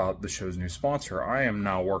guys about the show's new sponsor. I am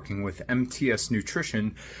now working with MTS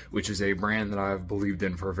Nutrition, which is a brand that I've believed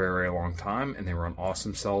in for a very long time, and they run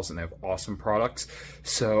awesome cells and they have awesome products.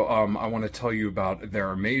 So I want to tell you about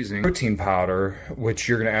their amazing protein powder, which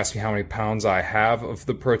you're going to ask me how many pounds I have of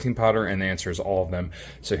the protein powder, and the answer is all of them.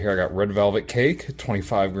 So here I got Red Velvet Cake,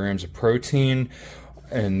 25 grams of protein,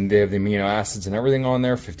 and they have the amino acids and everything on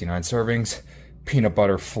there, 59 servings. Peanut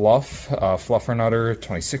butter fluff, Fluffernutter,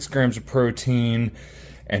 26 grams of protein,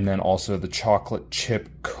 and then also the chocolate chip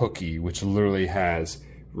cookie, which literally has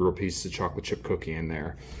real pieces of chocolate chip cookie in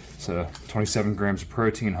there. So 27 grams of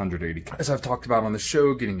protein, 180. As I've talked about on the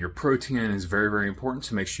show, getting your protein in is very, very important.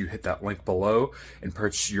 So make sure you hit that link below and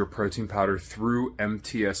purchase your protein powder through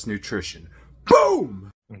MTS Nutrition. Boom!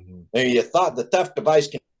 Mm-hmm. And you thought the theft device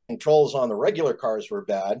controls on the regular cars were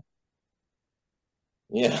bad.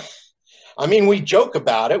 Yeah. I mean, we joke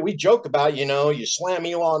about it. We joke about, you know, you slam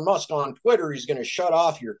Elon Musk on Twitter, he's going to shut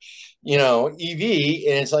off your, you know, EV.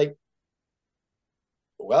 And it's like,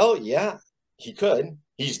 well, yeah, he could.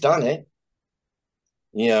 He's done it.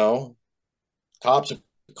 You know, cops have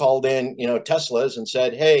called in, you know, Teslas and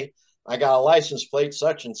said, hey, I got a license plate,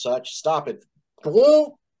 such and such. Stop it.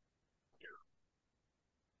 You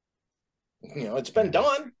know, it's been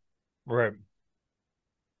done. Right.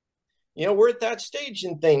 You know, we're at that stage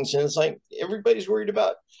in things, and it's like everybody's worried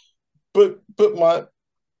about but my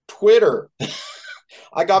Twitter.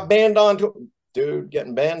 I got banned on dude,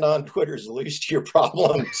 getting banned on Twitter is the least of your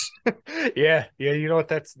problems. Yeah, you know what,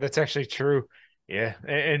 that's actually true. Yeah.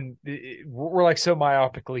 And we're like so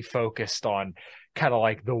myopically focused on kind of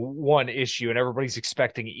like the one issue, and everybody's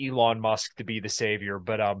expecting Elon Musk to be the savior.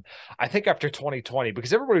 But I think after 2020,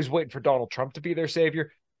 because everybody's waiting for Donald Trump to be their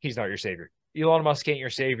savior, he's not your savior. Elon Musk ain't your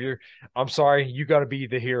savior. I'm sorry. You got to be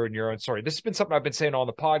the hero in your own story. This has been something I've been saying on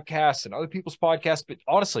the podcast and other people's podcasts, but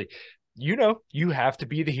honestly, you know, you have to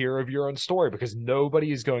be the hero of your own story because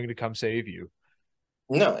nobody is going to come save you.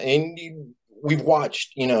 No. And we've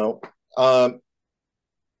watched, you know, Elon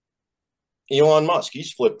Musk,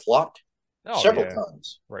 he's flip-flopped several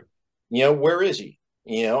times. Right. You know, where is he?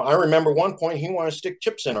 You know, I remember one point he wanted to stick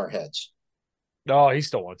chips in our heads. No, he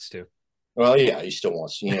still wants to. Well, yeah, he still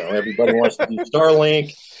wants, you know, everybody wants to do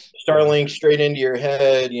Starlink straight into your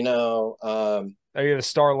head, you know. I get a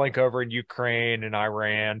Starlink over in Ukraine and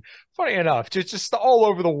Iran. Funny enough, just all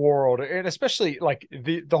over the world, and especially like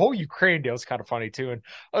the whole Ukraine deal is kind of funny too. And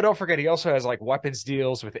don't forget, he also has like weapons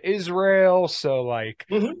deals with Israel. So like,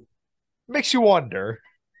 makes you wonder.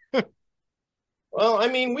 Well, I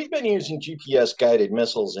mean, we've been using GPS guided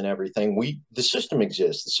missiles and everything. The system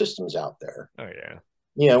exists. The system's out there. Oh yeah.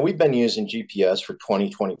 Yeah, we've been using GPS for 20,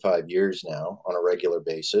 25 years now on a regular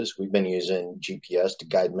basis. We've been using GPS to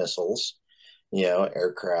guide missiles, you know,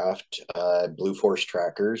 aircraft, Blue Force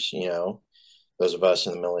trackers, you know. Those of us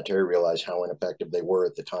in the military realize how ineffective they were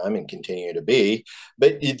at the time and continue to be.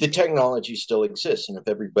 But the technology still exists. And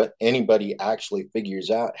if anybody actually figures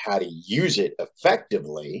out how to use it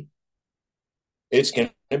effectively, it's going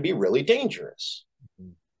to be really dangerous.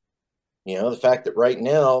 Mm-hmm. You know, the fact that right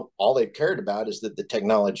now, all they've cared about is that the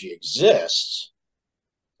technology exists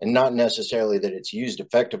and not necessarily that it's used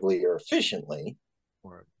effectively or efficiently.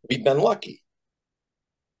 Right. We've been lucky.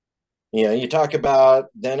 You know, you talk about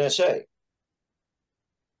the NSA.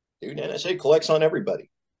 Dude, NSA collects on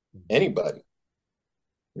everybody, anybody.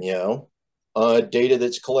 You know, data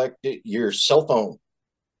that's collected, your cell phone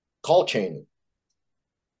call chaining.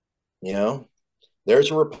 You know,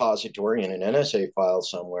 there's a repository in an NSA file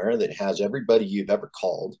somewhere that has everybody you've ever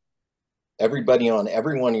called, everybody on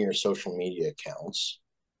every one of your social media accounts,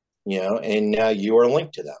 you know, and now you are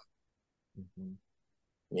linked to them.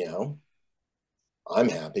 Mm-hmm. You know, I'm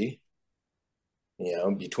happy. You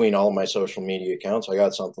know, between all of my social media accounts, I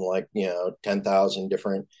got something like, 10,000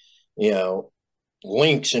 different,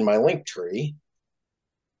 links in my link tree.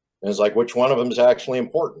 And it's like, which one of them is actually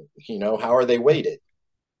important? You know, how are they weighted?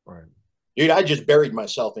 Right. Dude, I just buried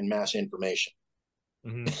myself in mass information.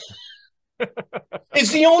 Mm-hmm.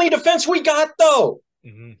 It's the only defense we got, though.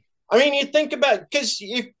 Mm-hmm. I mean, you think about, because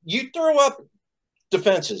if you throw up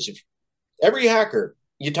defenses, if every hacker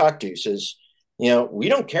you talk to says, we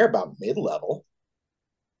don't care about mid-level.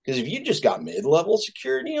 Because if you just got mid-level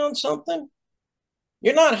security on something,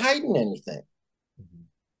 you're not hiding anything. Mm-hmm.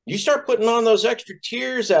 You start putting on those extra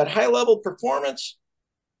tiers at high-level performance,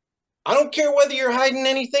 I don't care whether you're hiding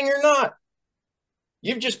anything or not.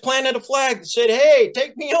 You've just planted a flag that said, hey,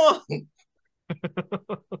 take me on.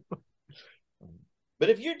 But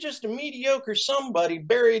if you're just a mediocre somebody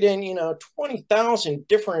buried in, 20,000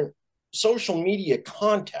 different social media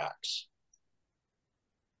contacts,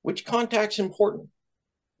 which contact's important?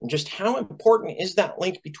 And just how important is that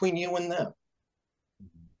link between you and them?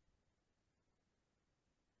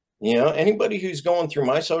 You know, anybody who's going through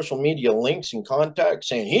my social media links and contacts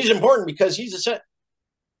saying he's important because he's a set.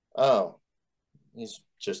 Oh, he's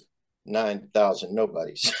just 9,000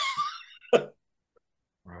 nobodies.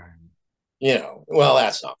 Right. Well,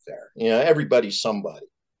 that's not fair. Everybody's somebody.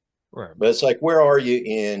 Right. But it's like, where are you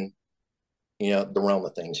in, the realm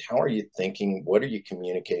of things? How are you thinking? What are you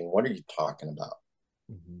communicating? What are you talking about?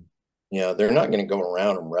 Mm-hmm. They're not going to go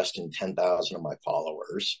around arresting 10,000 of my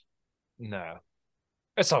followers. No,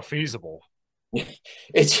 that's not feasible.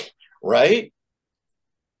 It's right.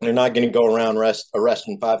 They're not going to go around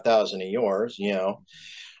arresting 5,000 of yours.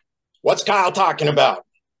 What's Kyle talking about?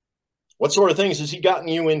 What sort of things has he gotten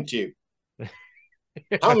you into?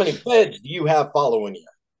 How many feds do you have following you?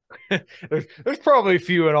 There's probably a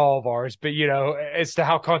few in all of ours, but as to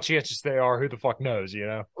how conscientious they are, who the fuck knows,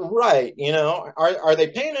 Right. Are they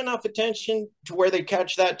paying enough attention to where they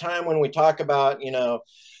catch that time when we talk about,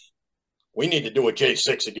 we need to do a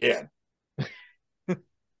J6 again?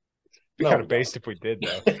 Be kind of based if we did,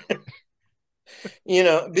 though.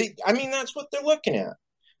 That's what they're looking at.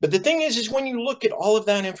 But the thing is when you look at all of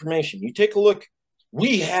that information, you take a look,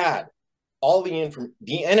 we had all the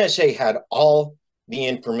NSA had all the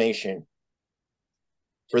information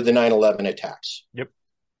for the 9/11 attacks. Yep.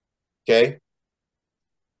 Okay.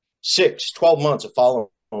 12 months of following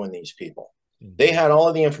these people. Mm-hmm. They had all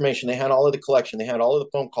of the information. They had all of the collection. They had all of the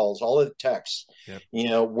phone calls, all of the texts, yep.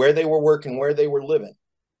 Where they were working, where they were living.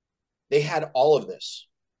 They had all of this.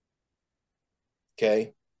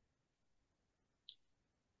 Okay.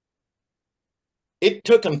 It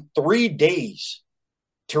took them 3 days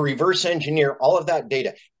to reverse engineer all of that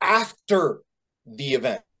data after the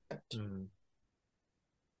event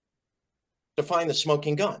to find the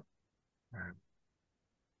smoking gun. Right.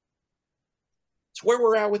 It's where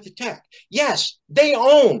we're at with the tech. Yes, they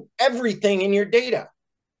own everything in your data.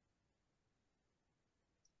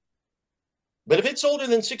 But if it's older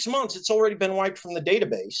than 6 months, it's already been wiped from the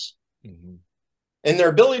database. Mm-hmm. And their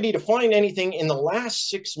ability to find anything in the last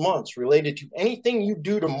 6 months related to anything you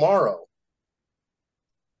do tomorrow,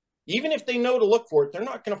 even if they know to look for it, they're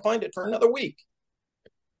not going to find it for another week.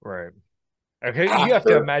 Right. Okay. You have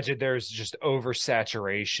to imagine there's just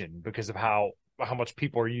oversaturation because of how much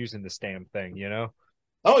people are using this damn thing,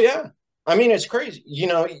 Oh, yeah. I mean, it's crazy.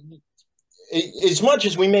 As much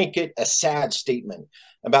as we make it a sad statement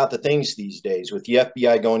about the things these days with the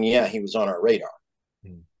FBI going, yeah, he was on our radar.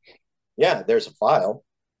 Yeah, there's a file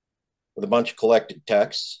with a bunch of collected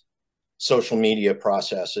texts, social media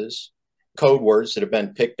processes, code words that have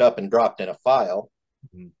been picked up and dropped in a file.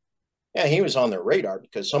 Mm-hmm. Yeah, he was on their radar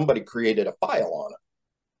because somebody created a file on it.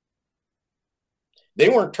 They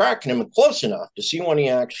weren't tracking him close enough to see when he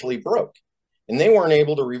actually broke. And they weren't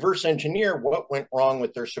able to reverse engineer what went wrong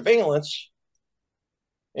with their surveillance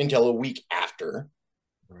until a week after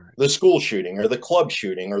the school shooting or the club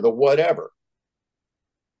shooting or the whatever.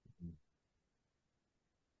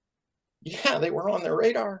 Yeah, they were on their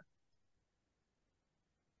radar,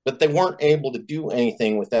 but they weren't able to do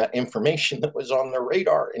anything with that information that was on their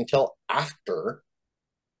radar until after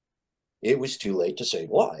it was too late to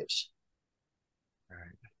save lives.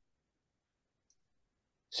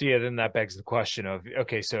 So yeah, then that begs the question of,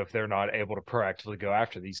 okay, so if they're not able to proactively go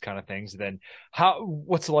after these kind of things, then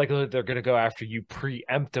what's the likelihood they're going to go after you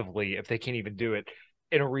preemptively if they can't even do it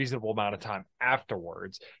in a reasonable amount of time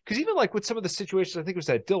afterwards? Because even like with some of the situations, I think it was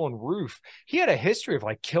that Dylan Roof, he had a history of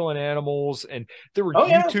like killing animals, and there were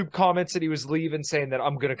YouTube comments that he was leaving saying that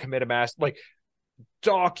I'm going to commit a mass, like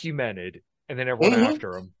documented, and then everyone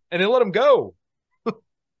after him, and they let him go.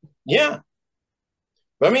 Yeah.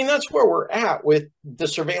 But I mean, that's where we're at with the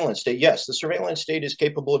surveillance state. Yes, the surveillance state is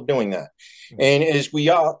capable of doing that. And as we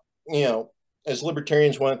are, as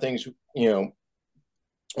libertarians, one of the things,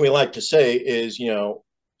 we like to say is,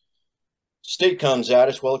 state comes at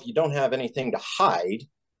us, well, if you don't have anything to hide,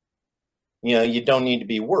 you don't need to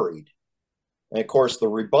be worried. And of course, the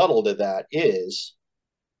rebuttal to that is,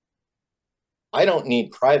 I don't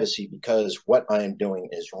need privacy because what I am doing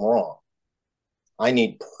is wrong. I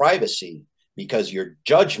need privacy because your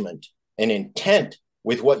judgment and intent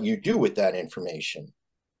with what you do with that information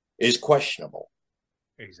is questionable.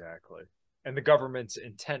 Exactly. And the government's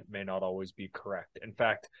intent may not always be correct. In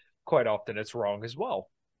fact, quite often it's wrong as well.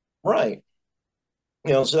 Right.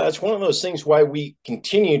 So that's one of those things why we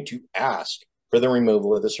continue to ask for the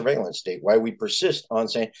removal of the surveillance state, why we persist on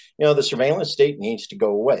saying, the surveillance state needs to go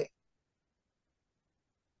away.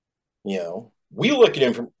 We look at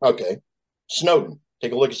him from, Snowden,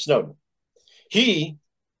 take a look at Snowden. He,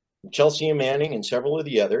 Chelsea Manning, and several of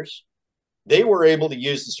the others, they were able to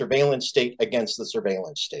use the surveillance state against the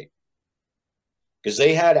surveillance state because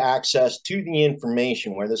they had access to the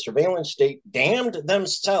information where the surveillance state damned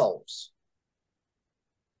themselves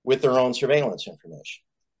with their own surveillance information.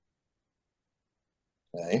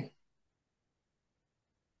 Okay.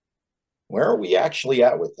 Where are we actually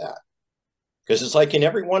at with that? Because it's like in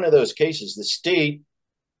every one of those cases, the state,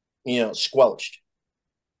 squelched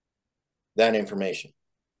that information.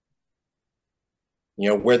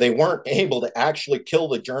 Where they weren't able to actually kill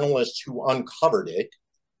the journalists who uncovered it,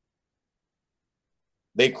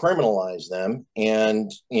 they criminalized them and,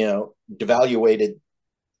 devaluated,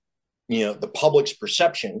 the public's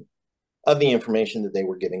perception of the information that they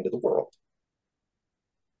were giving to the world.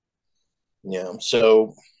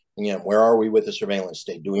 So, where are we with the surveillance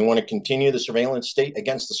state? Do we want to continue the surveillance state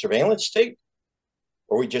against the surveillance state?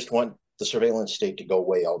 Or we just want the surveillance state to go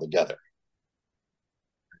away altogether?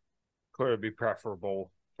 Clearly be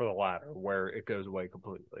preferable for the latter, where it goes away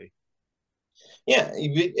completely. Yeah,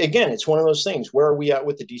 again, it's one of those things. Where are we at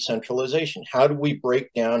with the decentralization? How do we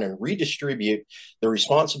break down and redistribute the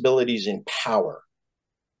responsibilities and power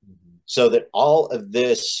so that all of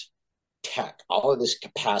this tech, all of this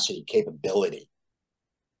capacity, capability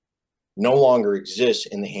no longer exists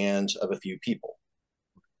in the hands of a few people?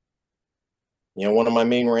 One of my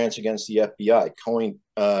main rants against the FBI,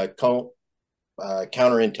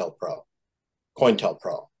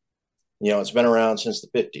 COINTELPRO. It's been around since the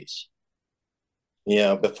 50s.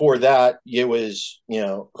 Before that, it was,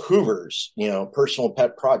 Hoover's, personal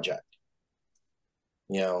pet project.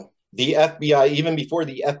 The FBI, even before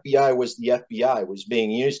the FBI, was being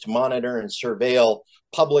used to monitor and surveil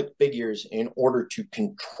public figures in order to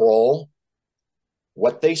control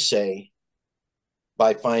what they say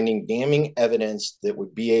by finding damning evidence that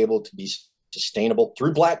would be able to be sustainable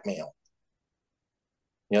through blackmail.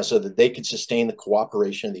 So that they could sustain the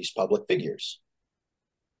cooperation of these public figures.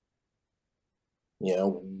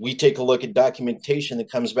 We take a look at documentation that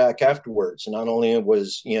comes back afterwards. And not only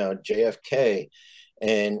was, JFK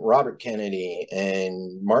and Robert Kennedy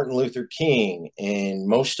and Martin Luther King and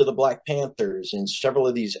most of the Black Panthers and several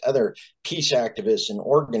of these other peace activists and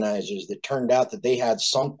organizers that turned out that they had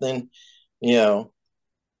something,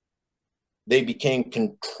 they became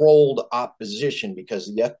controlled opposition because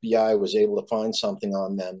the FBI was able to find something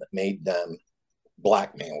on them that made them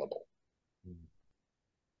blackmailable.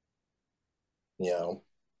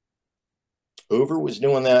 Hoover was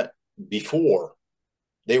doing that before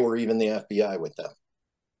they were even the FBI with them.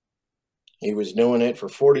 He was doing it for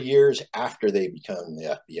 40 years after they become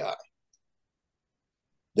the FBI.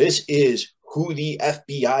 This is who the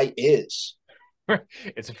FBI is.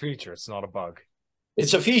 It's a feature. It's not a bug.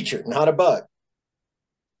 It's a feature, not a bug.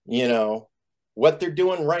 What they're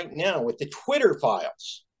doing right now with the Twitter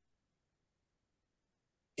files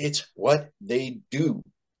It's what they do.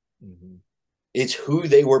 Mm-hmm. It's who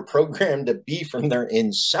they were programmed to be from their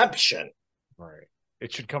inception. Right.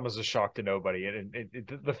 It should come as a shock to nobody. And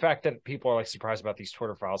the fact that people are like surprised about these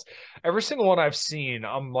Twitter files, every single one I've seen,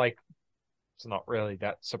 I'm like, it's not really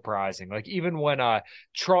that surprising. Like even when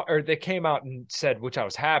Trump, or they came out and said, which I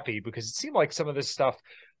was happy, because it seemed like some of this stuff,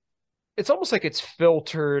 it's almost like it's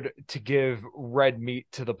filtered to give red meat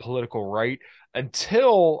to the political right,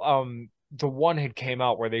 until the one had came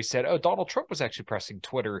out where they said, oh, Donald Trump was actually pressing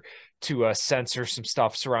Twitter to censor some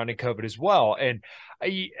stuff surrounding COVID as well. And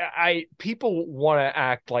I people want to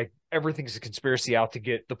act like everything's a conspiracy out to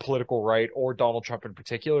get the political right or Donald Trump in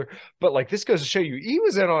particular. But like, this goes to show you, he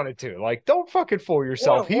was in on it too. Like, don't fucking fool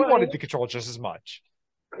yourself. He wanted to control just as much.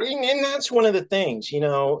 And that's one of the things,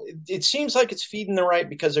 it seems like it's feeding the right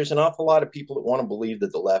because there's an awful lot of people that want to believe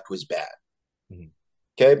that the left was bad. Mm-hmm.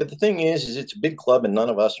 Okay. But the thing is it's a big club and none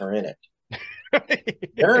of us are in it.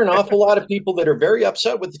 There are an awful lot of people that are very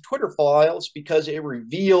upset with the Twitter files because it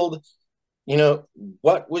revealed,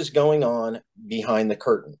 what was going on behind the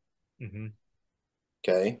curtain. Mm-hmm.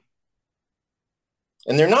 Okay.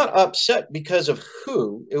 And they're not upset because of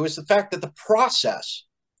who. It was the fact that the process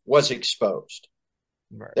was exposed.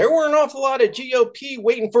 Right. There were an awful lot of GOP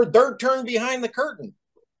waiting for their turn behind the curtain.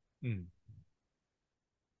 Mm.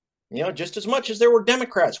 Just as much as there were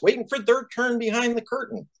Democrats waiting for their turn behind the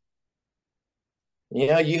curtain.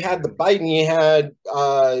 You had the Biden, you had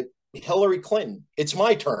Hillary Clinton. It's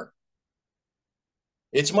my turn.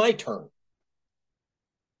 It's my turn.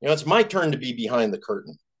 It's my turn to be behind the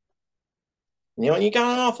curtain. And you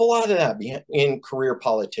got an awful lot of that in career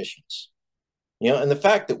politicians. And the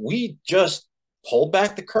fact that we just pulled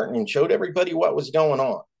back the curtain and showed everybody what was going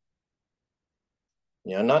on.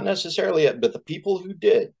 Not necessarily it, but the people who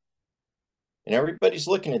did. And everybody's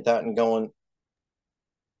looking at that and going,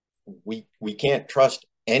 we can't trust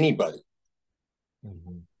anybody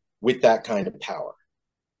with that kind of power.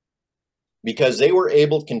 Because they were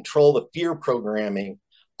able to control the fear programming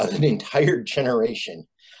of an entire generation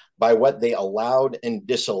by what they allowed and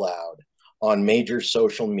disallowed on major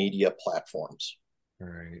social media platforms.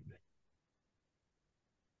 Right.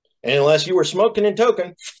 And unless you were smoking and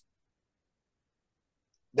token,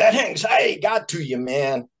 that anxiety got to you,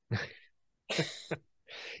 man.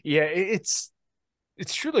 Yeah, it's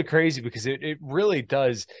truly crazy because it really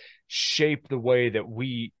does shape the way that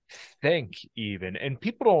we think even. And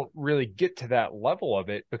people don't really get to that level of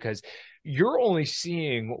it because you're only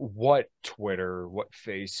seeing what Twitter, what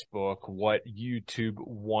Facebook, what YouTube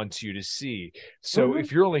wants you to see. So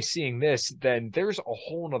if you're only seeing this, then there's a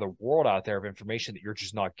whole nother world out there of information that you're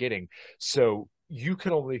just not getting. So you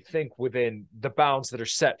can only think within the bounds that are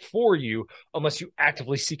set for you unless you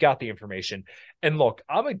actively seek out the information. And look,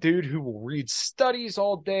 I'm a dude who will read studies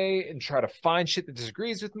all day and try to find shit that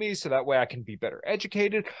disagrees with me so that way I can be better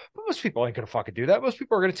educated. But most people ain't going to fucking do that. Most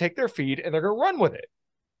people are going to take their feed and they're going to run with it.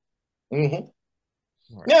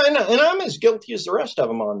 Mm-hmm. Right. Yeah, and I'm as guilty as the rest of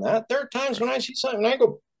them on that. There are times when I see something and I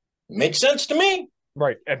go, makes sense to me.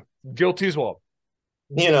 Right. And guilty as well.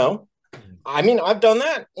 I mean, I've done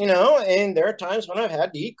that, and there are times when I've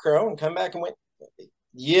had to eat crow and come back and went,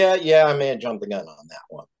 yeah, I may have jumped the gun on that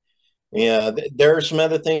one. Yeah, there are some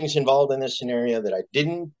other things involved in this scenario that I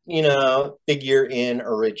didn't, figure in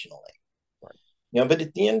originally. Right. But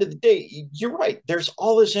at the end of the day, you're right. There's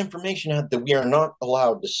all this information out that we are not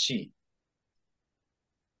allowed to see.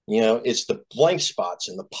 It's the blank spots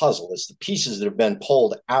in the puzzle. It's the pieces that have been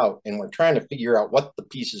pulled out, and we're trying to figure out what the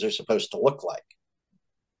pieces are supposed to look like.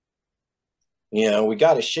 We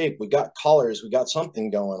got a shape, we got colors, we got something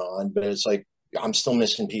going on, but it's like, I'm still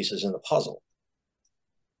missing pieces in the puzzle.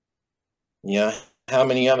 How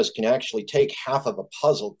many of us can actually take half of a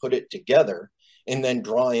puzzle, put it together, and then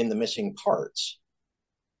draw in the missing parts?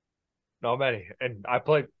 Not many. And I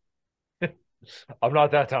play, I'm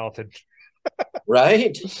not that talented.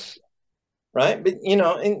 Right. But,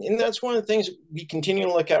 and that's one of the things we continue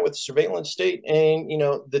to look at with the surveillance state. And,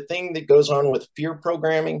 the thing that goes on with fear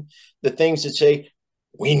programming, the things that say,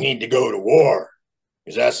 we need to go to war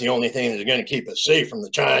because that's the only thing that's going to keep us safe from the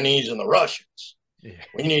Chinese and the Russians. Yeah.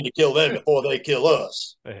 We need to kill them before they kill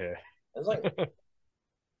us. Yeah. It's like,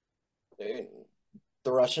 dude,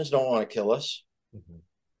 the Russians don't want to kill us. Mm-hmm.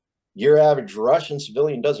 Your average Russian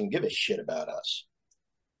civilian doesn't give a shit about us.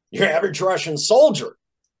 Your average Russian soldier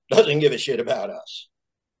doesn't give a shit about us.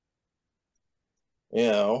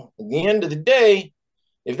 At the end of the day,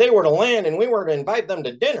 if they were to land and we were to invite them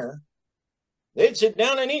to dinner, they'd sit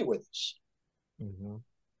down and eat with us.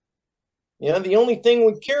 Mm-hmm. The only thing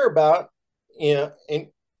we care about, and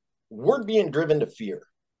we're being driven to fear.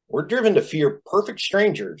 We're driven to fear perfect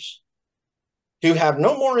strangers who have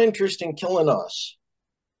no more interest in killing us,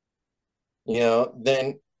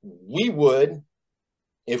 than we would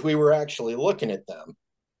if we were actually looking at them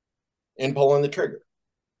and pulling the trigger.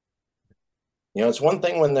 It's one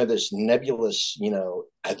thing when they're this nebulous,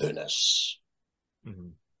 otherness,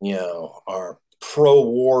 our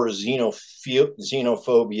pro-war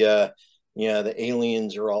xenophobia, the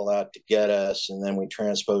aliens are all out to get us, and then we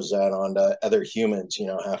transpose that onto other humans,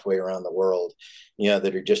 halfway around the world,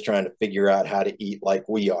 that are just trying to figure out how to eat like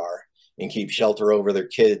we are and keep shelter over their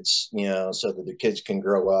kids, so that their kids can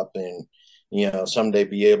grow up and, someday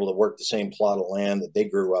be able to work the same plot of land that they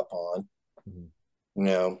grew up on.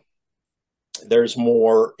 There's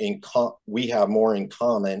more we have more in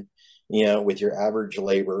common, with your average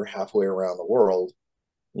labor halfway around the world,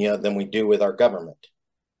 than we do with our government.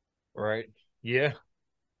 Right. Yeah.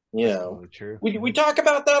 Totally true. We talk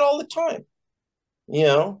about that all the time.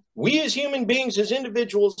 We as human beings, as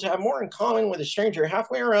individuals, have more in common with a stranger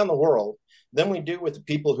halfway around the world than we do with the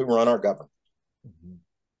people who run our government.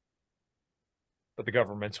 But the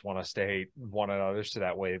governments want us to hate one another, so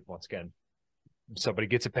that way, once again, somebody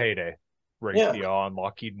gets a payday. Raytheon,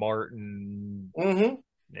 Lockheed Martin.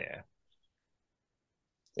 Yeah.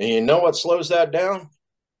 And you know what slows that down?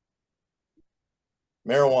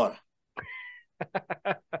 Marijuana.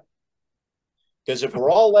 Because if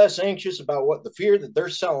we're all less anxious about what the fear that they're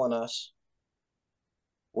selling us,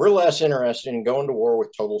 we're less interested in going to war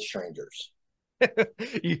with total strangers.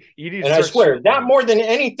 you need and I swear, that more than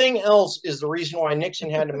anything else is the reason why Nixon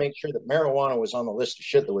had to make sure that marijuana was on the list of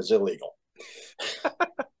shit that was illegal.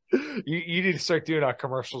 You need to start doing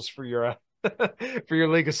commercials for your for your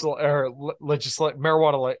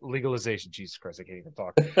marijuana legalization. Jesus Christ, I can't even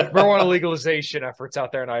talk. Marijuana legalization efforts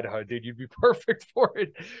out there in Idaho, dude. You'd be perfect for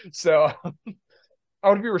it. So I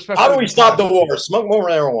would be respectful. How do we stop the war? Smoke more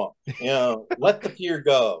marijuana. Let the fear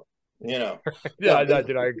go. Yeah,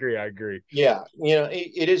 dude, I agree. Yeah,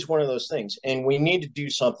 it is one of those things, and we need to do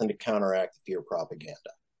something to counteract the fear propaganda.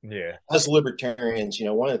 Yeah. As libertarians,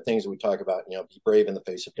 one of the things that we talk about, be brave in the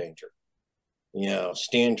face of danger.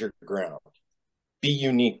 Stand your ground. Be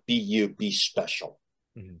unique, be you, be special.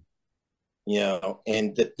 And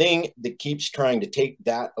the thing that keeps trying to take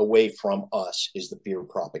that away from us is the fear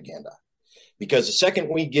propaganda. Because the second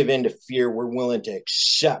we give in to fear, we're willing to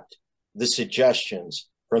accept the suggestions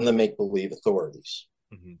from the make-believe authorities.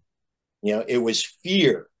 It was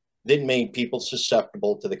fear that made people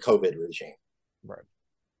susceptible to the COVID regime. Right.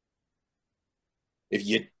 If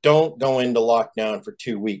you don't go into lockdown for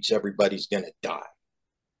 2 weeks, everybody's going to die.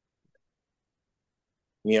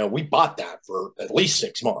 We bought that for at least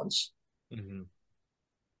 6 months. Some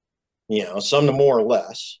to more or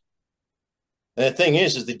less. And the thing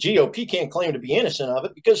is the GOP can't claim to be innocent of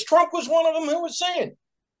it because Trump was one of them who was saying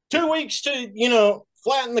 2 weeks to,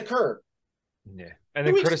 flatten the curve. Yeah. And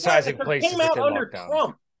then criticizing places came out under lockdown.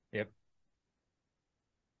 Trump. Yep.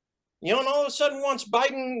 And all of a sudden, once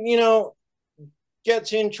Biden,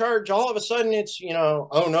 gets in charge, all of a sudden it's,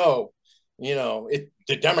 oh no,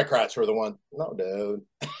 the Democrats were the one. No, dude.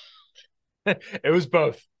 It was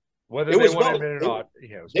both. Whether they wanted it or not.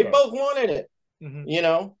 They both wanted it.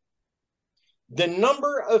 The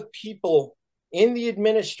number of people in the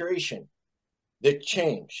administration that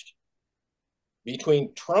changed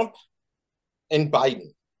between Trump and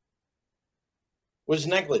Biden was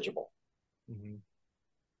negligible.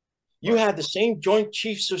 You had the same Joint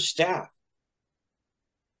Chiefs of Staff.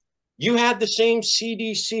 You had the same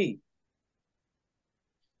CDC.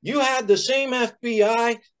 You had the same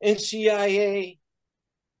FBI and CIA.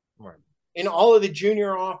 Right. And all of the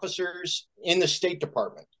junior officers in the State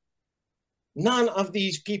Department. None of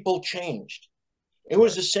these people changed. It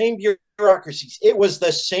was the same bureaucracies. It was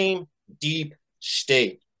the same deep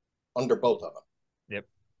state under both of them. Yep.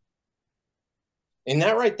 And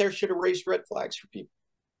that right there should have raised red flags for people.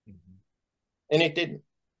 And it didn't.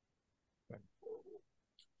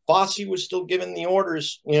 Fauci was still giving the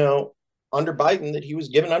orders, under Biden that he was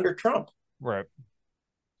given under Trump. Right.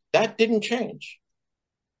 That didn't change.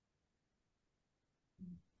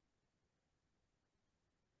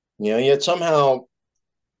 Yet somehow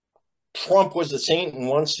Trump was the saint in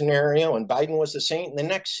one scenario and Biden was the saint in the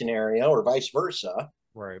next scenario, or vice versa.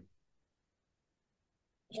 Right.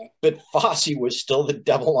 But Fauci was still the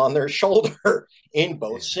devil on their shoulder in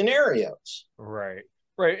both scenarios. Right.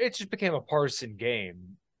 Right. It just became a partisan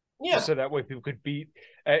game. Yeah. So that way people could beat.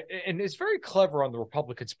 And it's very clever on the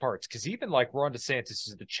Republicans' parts, because even like Ron DeSantis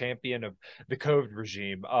is the champion of the COVID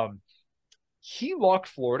regime. he locked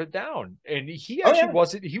Florida down, and he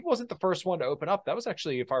wasn't the first one to open up. That was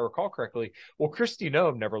actually, if I recall correctly, well, Kristi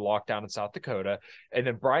Noem never locked down in South Dakota, and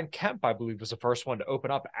then Brian Kemp, I believe, was the first one to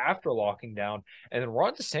open up after locking down, and then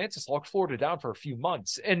Ron DeSantis locked Florida down for a few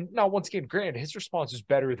months. And now, once again, granted, his response is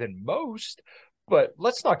better than most, but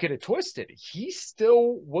let's not get it twisted. He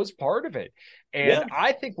still was part of it. And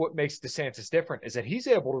I think what makes DeSantis different is that he's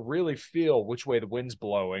able to really feel which way the wind's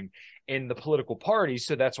blowing in the political parties.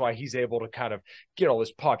 So that's why he's able to kind of get all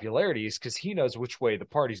this popularity, is because he knows which way the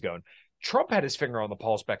party's going. Trump had his finger on the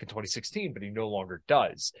pulse back in 2016, but he no longer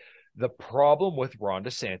does. The problem with Ron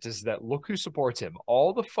DeSantis is that look who supports him.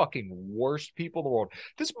 All the fucking worst people in the world.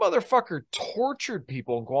 This motherfucker tortured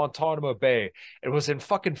people in Guantanamo Bay. It was in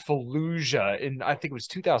fucking Fallujah in, I think it was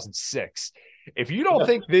 2006. If you don't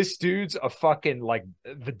think this dude's a fucking like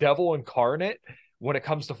the devil incarnate when it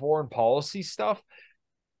comes to foreign policy stuff,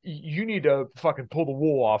 you need to fucking pull the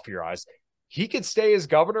wool off your eyes. He could stay as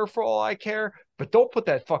governor for all I care, but don't put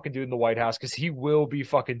that fucking dude in the White House, because he will be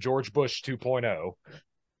fucking George Bush 2.0.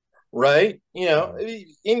 Right.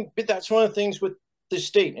 But that's one of the things with the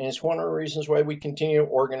state. And it's one of the reasons why we continue to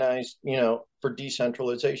organize, for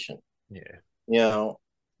decentralization. Yeah.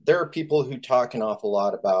 There are people who talk an awful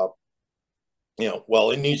lot about,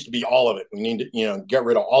 well, it needs to be all of it. We need to, get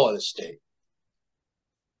rid of all of the state.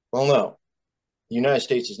 Well, no. The United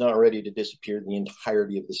States is not ready to disappear the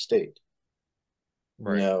entirety of the state.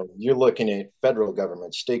 Right. You're looking at federal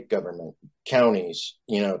government, state government, counties,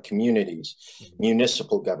 communities,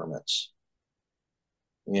 municipal governments.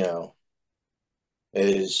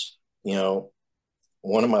 As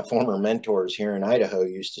one of my former mentors here in Idaho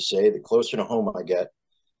used to say, the closer to home I get,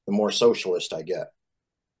 the more socialist I get.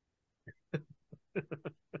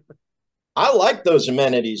 I like those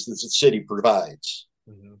amenities that the city provides.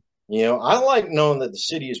 I like knowing that the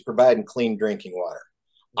city is providing clean drinking water.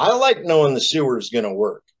 I like knowing the sewer is going to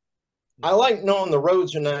work. I like knowing the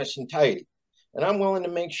roads are nice and tidy. And I'm willing to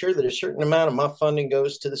make sure that a certain amount of my funding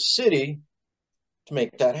goes to the city to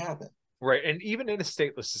make that happen. Right. And even in a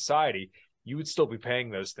stateless society, you would still be paying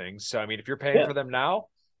those things. So, I mean, if you're paying for them now,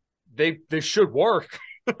 they should work.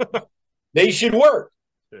 They should work.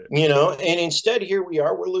 And instead here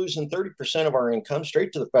we're losing 30% of our income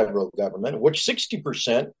straight to the federal government, which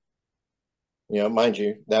 60%, mind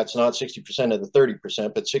you, that's not 60% of the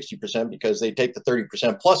 30%, but 60%, because they take the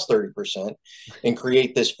 30% plus 30% and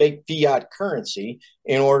create this fake fiat currency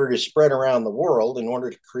in order to spread around the world, in order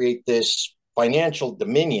to create this financial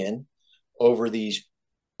dominion over these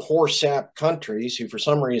poor sap countries who for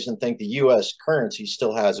some reason think the U.S. currency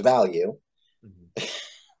still has value.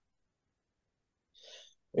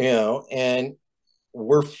 And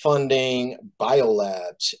we're funding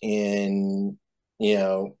biolabs in,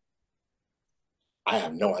 I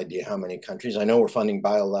have no idea how many countries. I know we're funding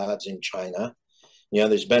biolabs in China.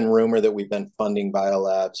 There's been rumor that we've been funding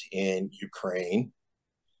biolabs in Ukraine.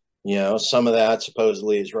 Some of that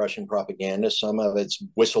supposedly is Russian propaganda. Some of it's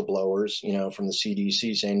whistleblowers, from the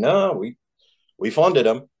CDC saying, no, we funded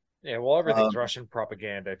them. Yeah, well, everything's Russian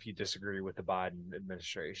propaganda if you disagree with the Biden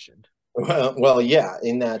administration. Well, yeah,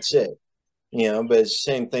 and that's it. But it's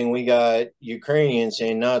the same thing. We got Ukrainians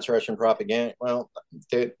saying, no, it's Russian propaganda. Well,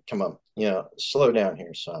 dude, come on, slow down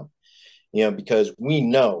here, son. Because we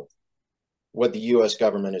know what the U.S.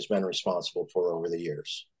 government has been responsible for over the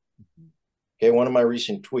years. Okay, one of my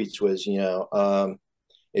recent tweets was,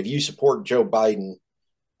 if you support Joe Biden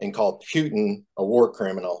and call Putin a war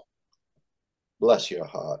criminal, bless your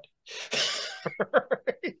heart.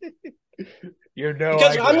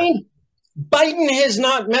 Because idea. I mean, Biden has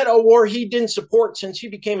not met a war he didn't support since he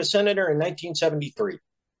became a senator in 1973.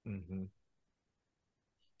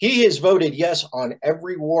 He has voted yes on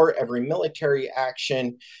every war, every military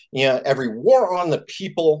action, every war on the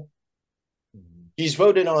people. He's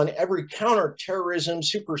voted on every counterterrorism,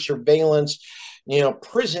 super surveillance,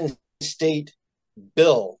 prison state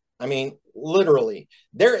bill. I mean, literally,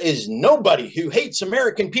 there is nobody who hates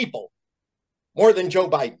American people more than Joe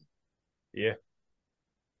Biden. Yeah.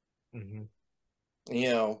 And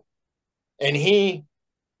he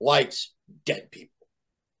likes dead people.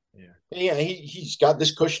 Yeah, he's got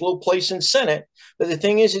this cush little place in Senate. But the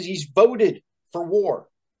thing is he's voted for war.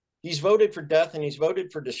 He's voted for death, and he's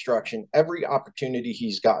voted for destruction every opportunity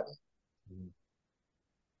he's gotten.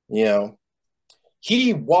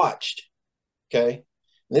 He watched, okay?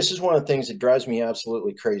 And this is one of the things that drives me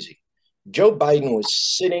absolutely crazy. Joe Biden was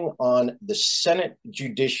sitting on the Senate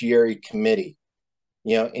Judiciary Committee,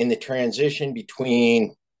 in the transition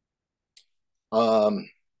between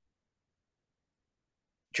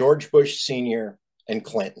George Bush Sr. and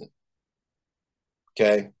Clinton.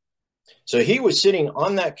 Okay. So he was sitting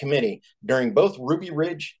on that committee during both Ruby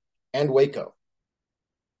Ridge and Waco.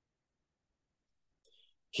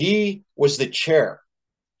 He was the chair.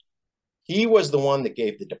 He was the one that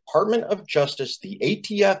gave the Department of Justice, the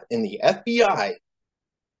ATF, and the FBI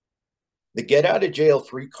the get out of jail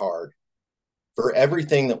free card for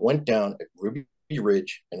everything that went down at Ruby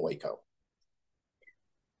Ridge and Waco.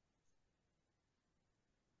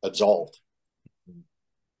 Absolved. And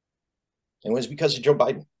it was because of Joe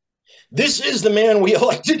Biden. This is the man we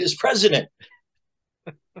elected as president.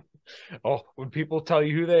 Oh, when people tell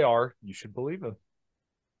you who they are, you should believe them.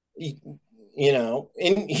 You know,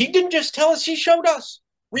 and he didn't just tell us, he showed us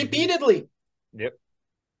repeatedly. Yep.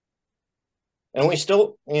 And we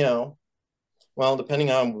still, you know, well,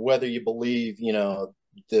 depending on whether you believe, you know,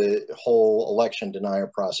 the whole election denier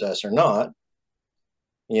process or not,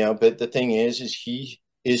 you know, but the thing is he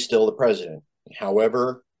is still the president.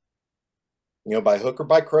 However, you know, by hook or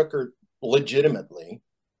by crook or legitimately,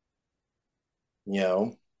 you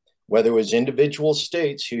know, whether it was individual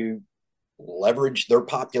states who leveraged their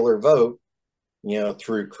popular vote, you know,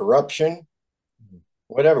 through corruption,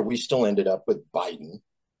 whatever, we still ended up with Biden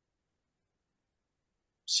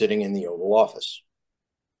sitting in the Oval Office.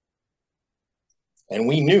 And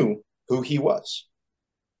we knew who he was.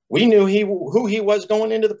 We knew who he was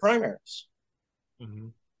going into the primaries. Mm-hmm.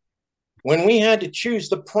 When we had to choose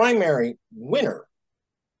the primary winner,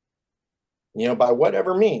 you know, by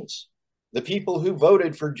whatever means, the people who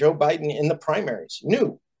voted for Joe Biden in the primaries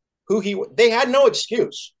knew who he was. They had no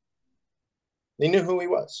excuse. They knew who he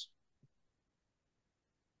was.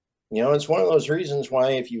 You know, it's one of those reasons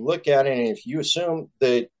why if you look at it and if you assume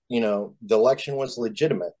that, you know, the election was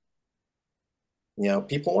legitimate, you know,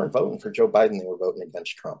 people weren't voting for Joe Biden. They were voting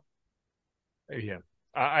against Trump. Yeah.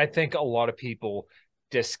 I think a lot of people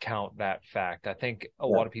discount that fact. I think a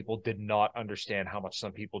lot of people did not understand how much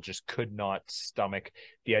some people just could not stomach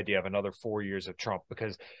the idea of another 4 years of Trump,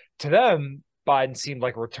 because to them, Biden seemed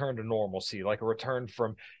like a return to normalcy, like a return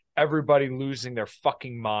from everybody losing their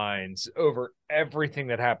fucking minds over everything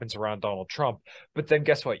that happens around Donald Trump. But then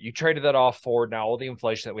guess what? You traded that off for now all the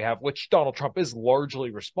inflation that we have, which Donald Trump is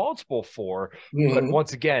largely responsible for. Mm-hmm. But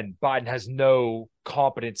once again, Biden has no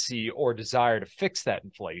competency or desire to fix that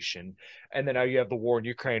inflation. And then now you have the war in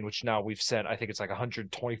Ukraine, which now we've sent, I think it's like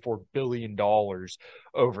 $124 billion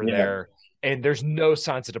over there. And there's no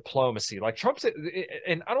signs of diplomacy. Like Trump's,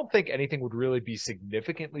 and I don't think anything would really be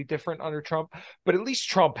significantly different under Trump, but at least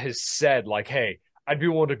Trump has said, like, hey, I'd be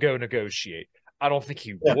willing to go negotiate. I don't think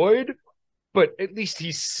he would, but at least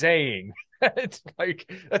he's saying it's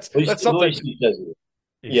like that's something. He does it.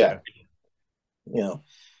 Yeah. You know,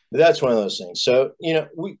 that's one of those things. So, you know,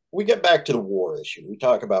 we get back to the war issue. We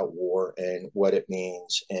talk about war and what it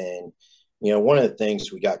means. And, you know, one of the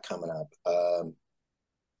things we got coming up,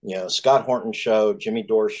 you know, Scott Horton's show, Jimmy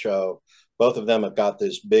Dore's show, both of them have got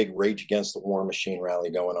this big Rage Against the War Machine rally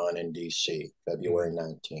going on in D.C., February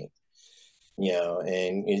 19th. You know,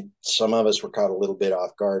 and some of us were caught a little bit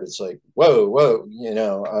off guard. It's like, whoa, you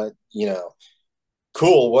know,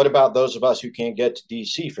 cool. What about those of us who can't get to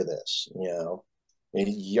D.C. for this? You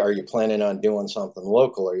know, are you planning on doing something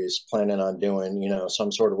local? Are you planning on doing, you know,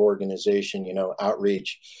 some sort of organization, you know,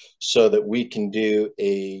 outreach so that we can do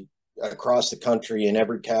across the country in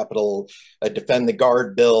every capital, a defend the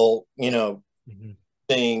guard bill, you know,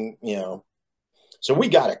 thing, you know. So we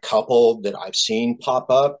got a couple that I've seen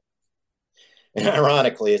pop up. And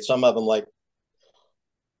ironically, it's some of them like,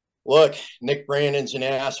 look, Nick Brandon's an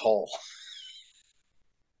asshole.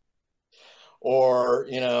 Or,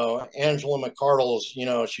 you know, Angela McArdle's, you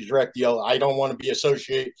know, she's wrecked the I don't want to be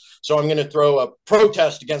associated. So I'm going to throw a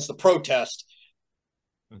protest against the protest.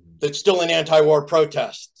 That's still an anti-war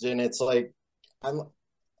protest. And it's like, I'm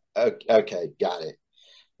okay, got it.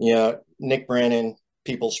 You know, Nick Brandon,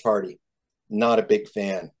 People's Party, not a big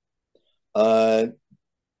fan.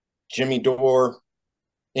 Jimmy Dore,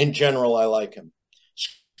 in general, I like him.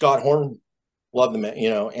 Scott Horton, love the man, you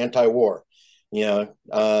know, anti-war. You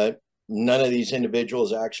know, none of these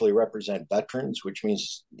individuals actually represent veterans, which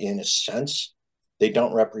means in a sense, they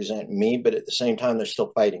don't represent me, but at the same time, they're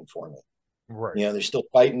still fighting for me. Right. You know, they're still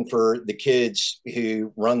fighting for the kids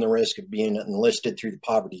who run the risk of being enlisted through the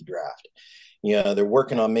poverty draft. You know, they're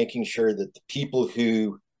working on making sure that the people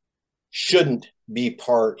who shouldn't be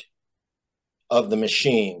part of the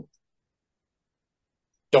machine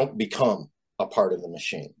don't become a part of the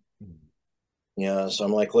machine. You know, so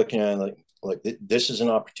I'm like looking at it like this is an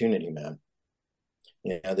opportunity, man.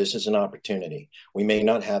 You know, this is an opportunity. We may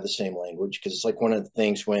not have the same language because it's like one of the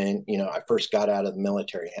things when, you know, I first got out of the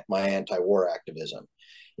military, my anti-war activism,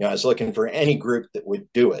 you know, I was looking for any group that would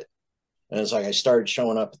do it. And it's like I started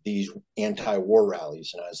showing up at these anti-war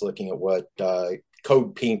rallies, and I was looking at what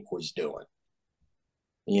Code Pink was doing.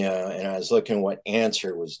 And I was looking at what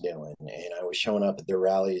Answer was doing, and I was showing up at their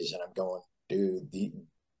rallies, and I'm going, dude,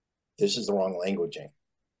 this is the wrong languaging.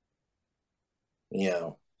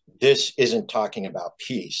 This isn't talking about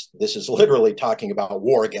peace. This is literally talking about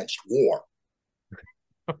war against war.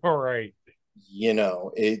 All right.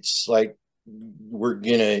 It's like we're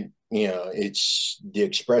gonna, it's the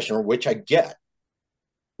expression, which I get.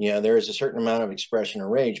 There is a certain amount of expression of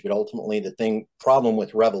rage, but ultimately the problem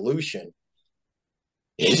with revolution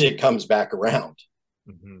is it comes back around.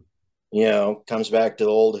 Comes back to the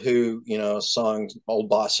old Who, song, old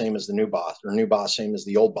boss same as the new boss, or new boss same as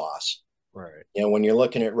the old boss. Right. When you're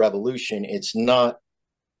looking at revolution, it's not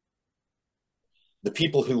the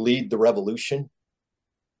people who lead the revolution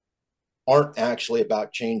aren't actually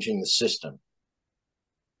about changing the system.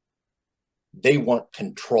 They want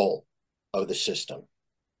control of the system.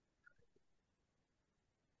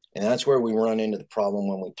 And that's where we run into the problem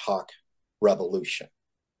when we talk revolution.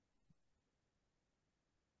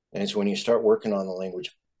 And it's when you start working on the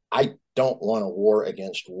language. I don't want a war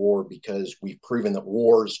against war, because we've proven that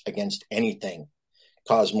wars against anything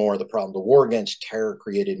cause more of the problem. The war against terror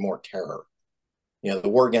created more terror. The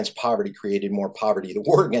war against poverty created more poverty. The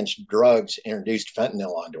war against drugs introduced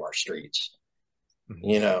fentanyl onto our streets.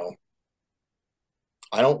 I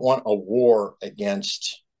don't want a war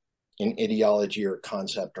against an ideology or a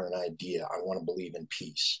concept or an idea. I want to believe in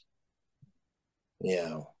peace.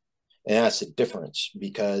 And that's the difference,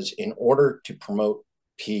 because in order to promote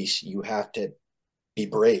peace, you have to be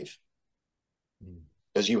brave,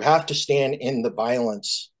 because you have to stand in the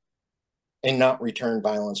violence and not return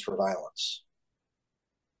violence for violence.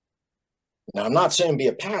 Now, I'm not saying be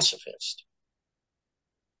a pacifist,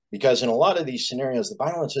 because in a lot of these scenarios, the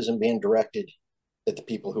violence isn't being directed at the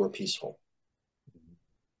people who are peaceful.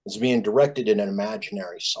 It's being directed at an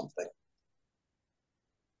imaginary something.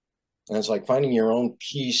 And it's like finding your own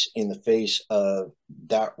peace in the face of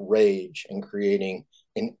that rage and creating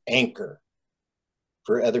an anchor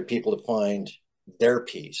for other people to find their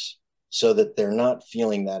peace, so that they're not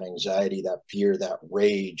feeling that anxiety, that fear, that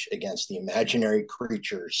rage against the imaginary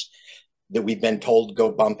creatures that we've been told to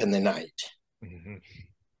go bump in the night.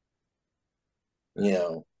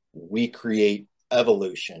 We create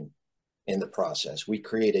evolution in the process. We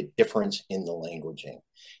create a difference in the languaging.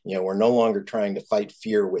 We're no longer trying to fight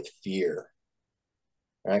fear with fear.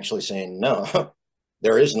 We're actually saying, no,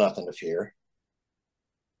 there is nothing to fear.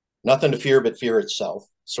 Nothing to fear but fear itself.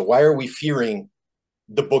 So why are we fearing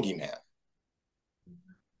the boogeyman?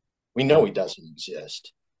 We know he doesn't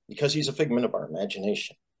exist, because he's a figment of our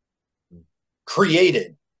imagination,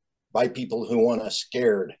 created by people who want us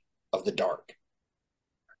scared of the dark.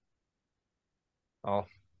 Oh,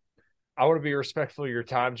 I want to be respectful of your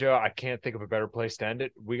time, Joe. I can't think of a better place to end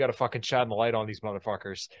it. We got to fucking shine the light on these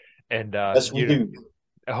motherfuckers. And yes, we do.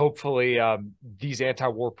 Hopefully these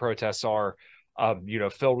anti-war protests are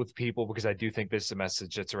filled with people, because I do think this is a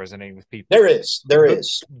message that's resonating with people. There is.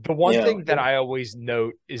 The one thing that I always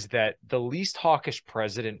note is that the least hawkish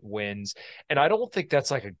president wins. And I don't think that's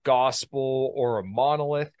like a gospel or a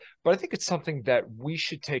monolith, but I think it's something that we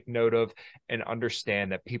should take note of and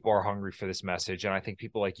understand that people are hungry for this message. And I think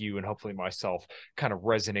people like you and hopefully myself kind of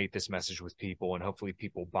resonate this message with people, and hopefully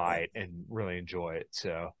people buy it and really enjoy it.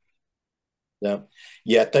 So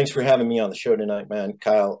yeah. Thanks for having me on the show tonight, man.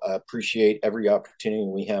 Kyle, I appreciate every opportunity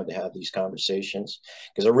we have to have these conversations,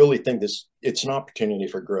 because I really think it's an opportunity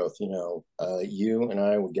for growth. You and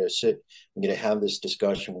I, we get to sit, we get to have this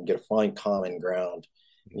discussion, we get to find common ground,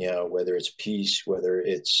 whether it's peace, whether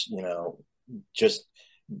it's, just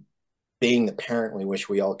being the parent we wish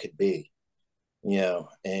we all could be,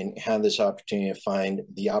 and have this opportunity to find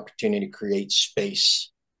the opportunity to create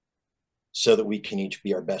space so that we can each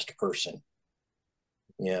be our best person.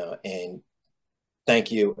 And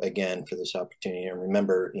thank you again for this opportunity. And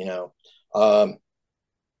remember, my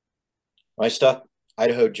stuff,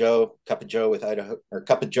 Idaho Joe, Cup of Joe with Idaho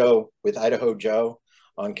Joe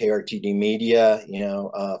on KRTD Media.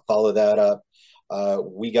 Follow that up.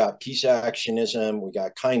 We got Peace Actionism. We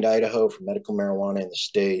got Kind Idaho for medical marijuana in the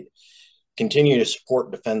state. Continue to support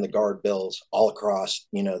and defend the guard bills all across,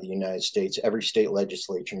 the United States. Every state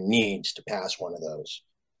legislature needs to pass one of those.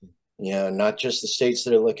 Not just the states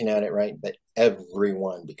that are looking at it, right, but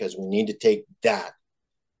everyone, because we need to take that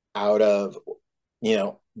out of,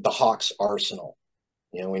 the Hawks arsenal.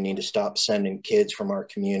 We need to stop sending kids from our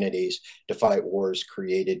communities to fight wars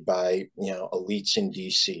created by, elites in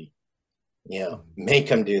DC. Make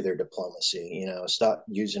them do their diplomacy. Stop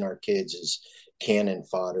using our kids as cannon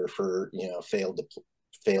fodder for, failed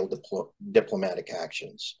failed diplomatic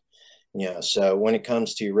actions. So when it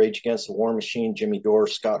comes to Rage Against the War Machine, Jimmy Dore,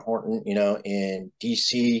 Scott Horton, in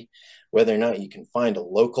DC, whether or not you can find a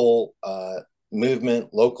local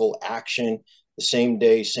movement, local action, the same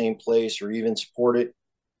day, same place, or even support it,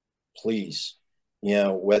 please.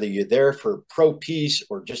 Whether you're there for pro-peace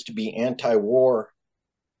or just to be anti-war,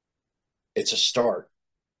 it's a start,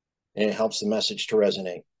 and it helps the message to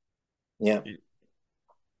resonate. Yeah.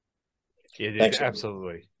 Yeah, dude, Thanks,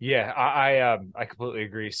 absolutely. Yeah, I completely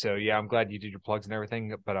agree. So yeah, I'm glad you did your plugs and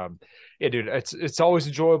everything. But yeah, dude, it's always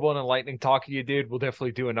enjoyable and enlightening talking to you, dude. We'll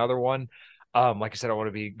definitely do another one. Like I said, I want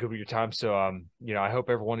to be good with your time. So I hope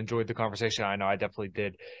everyone enjoyed the conversation. I know I definitely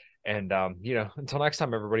did. And until next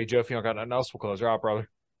time, everybody. Joe, if you don't got nothing else, we'll close her out, brother.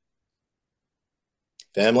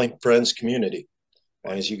 Family, friends, community. As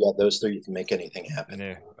long as you got those three, you can make anything happen.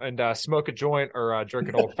 Yeah. And smoke a joint or drink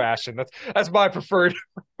an old fashioned. That's my preferred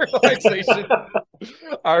relaxation.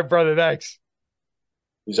 All right, brother. Thanks.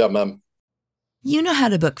 Who's up, Mom? You know how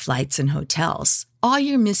to book flights and hotels. All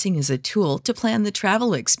you're missing is a tool to plan the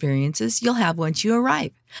travel experiences you'll have once you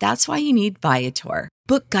arrive. That's why you need Viator.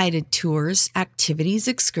 Book guided tours, activities,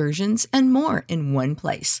 excursions, and more in one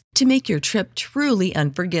place to make your trip truly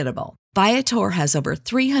unforgettable. Viator has over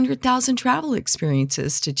 300,000 travel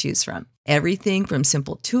experiences to choose from. Everything from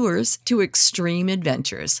simple tours to extreme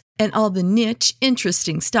adventures and all the niche,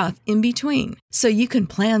 interesting stuff in between. So you can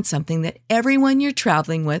plan something that everyone you're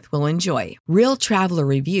traveling with will enjoy. Real traveler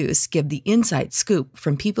reviews give the inside scoop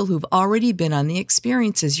from people who've already been on the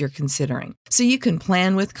experiences you're considering. So you can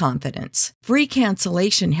plan with confidence. Free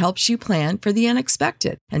cancellation helps you plan for the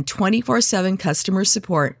unexpected. And 24/7 customer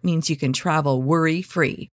support means you can travel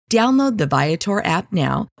worry-free. Download the Viator app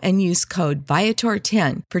now and use code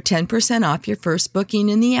Viator10 for 10% off your first booking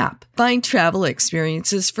in the app. Find travel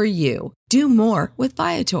experiences for you. Do more with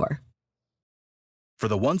Viator. For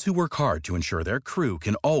the ones who work hard to ensure their crew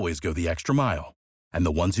can always go the extra mile, and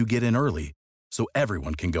the ones who get in early so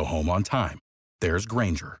everyone can go home on time, there's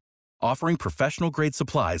Grainger, offering professional-grade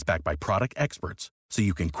supplies backed by product experts so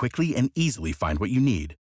you can quickly and easily find what you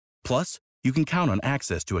need. Plus, you can count on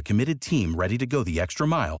access to a committed team ready to go the extra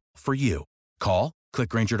mile for you. Call, click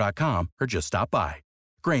Grainger.com, or just stop by.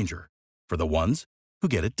 Grainger, for the ones who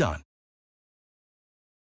get it done.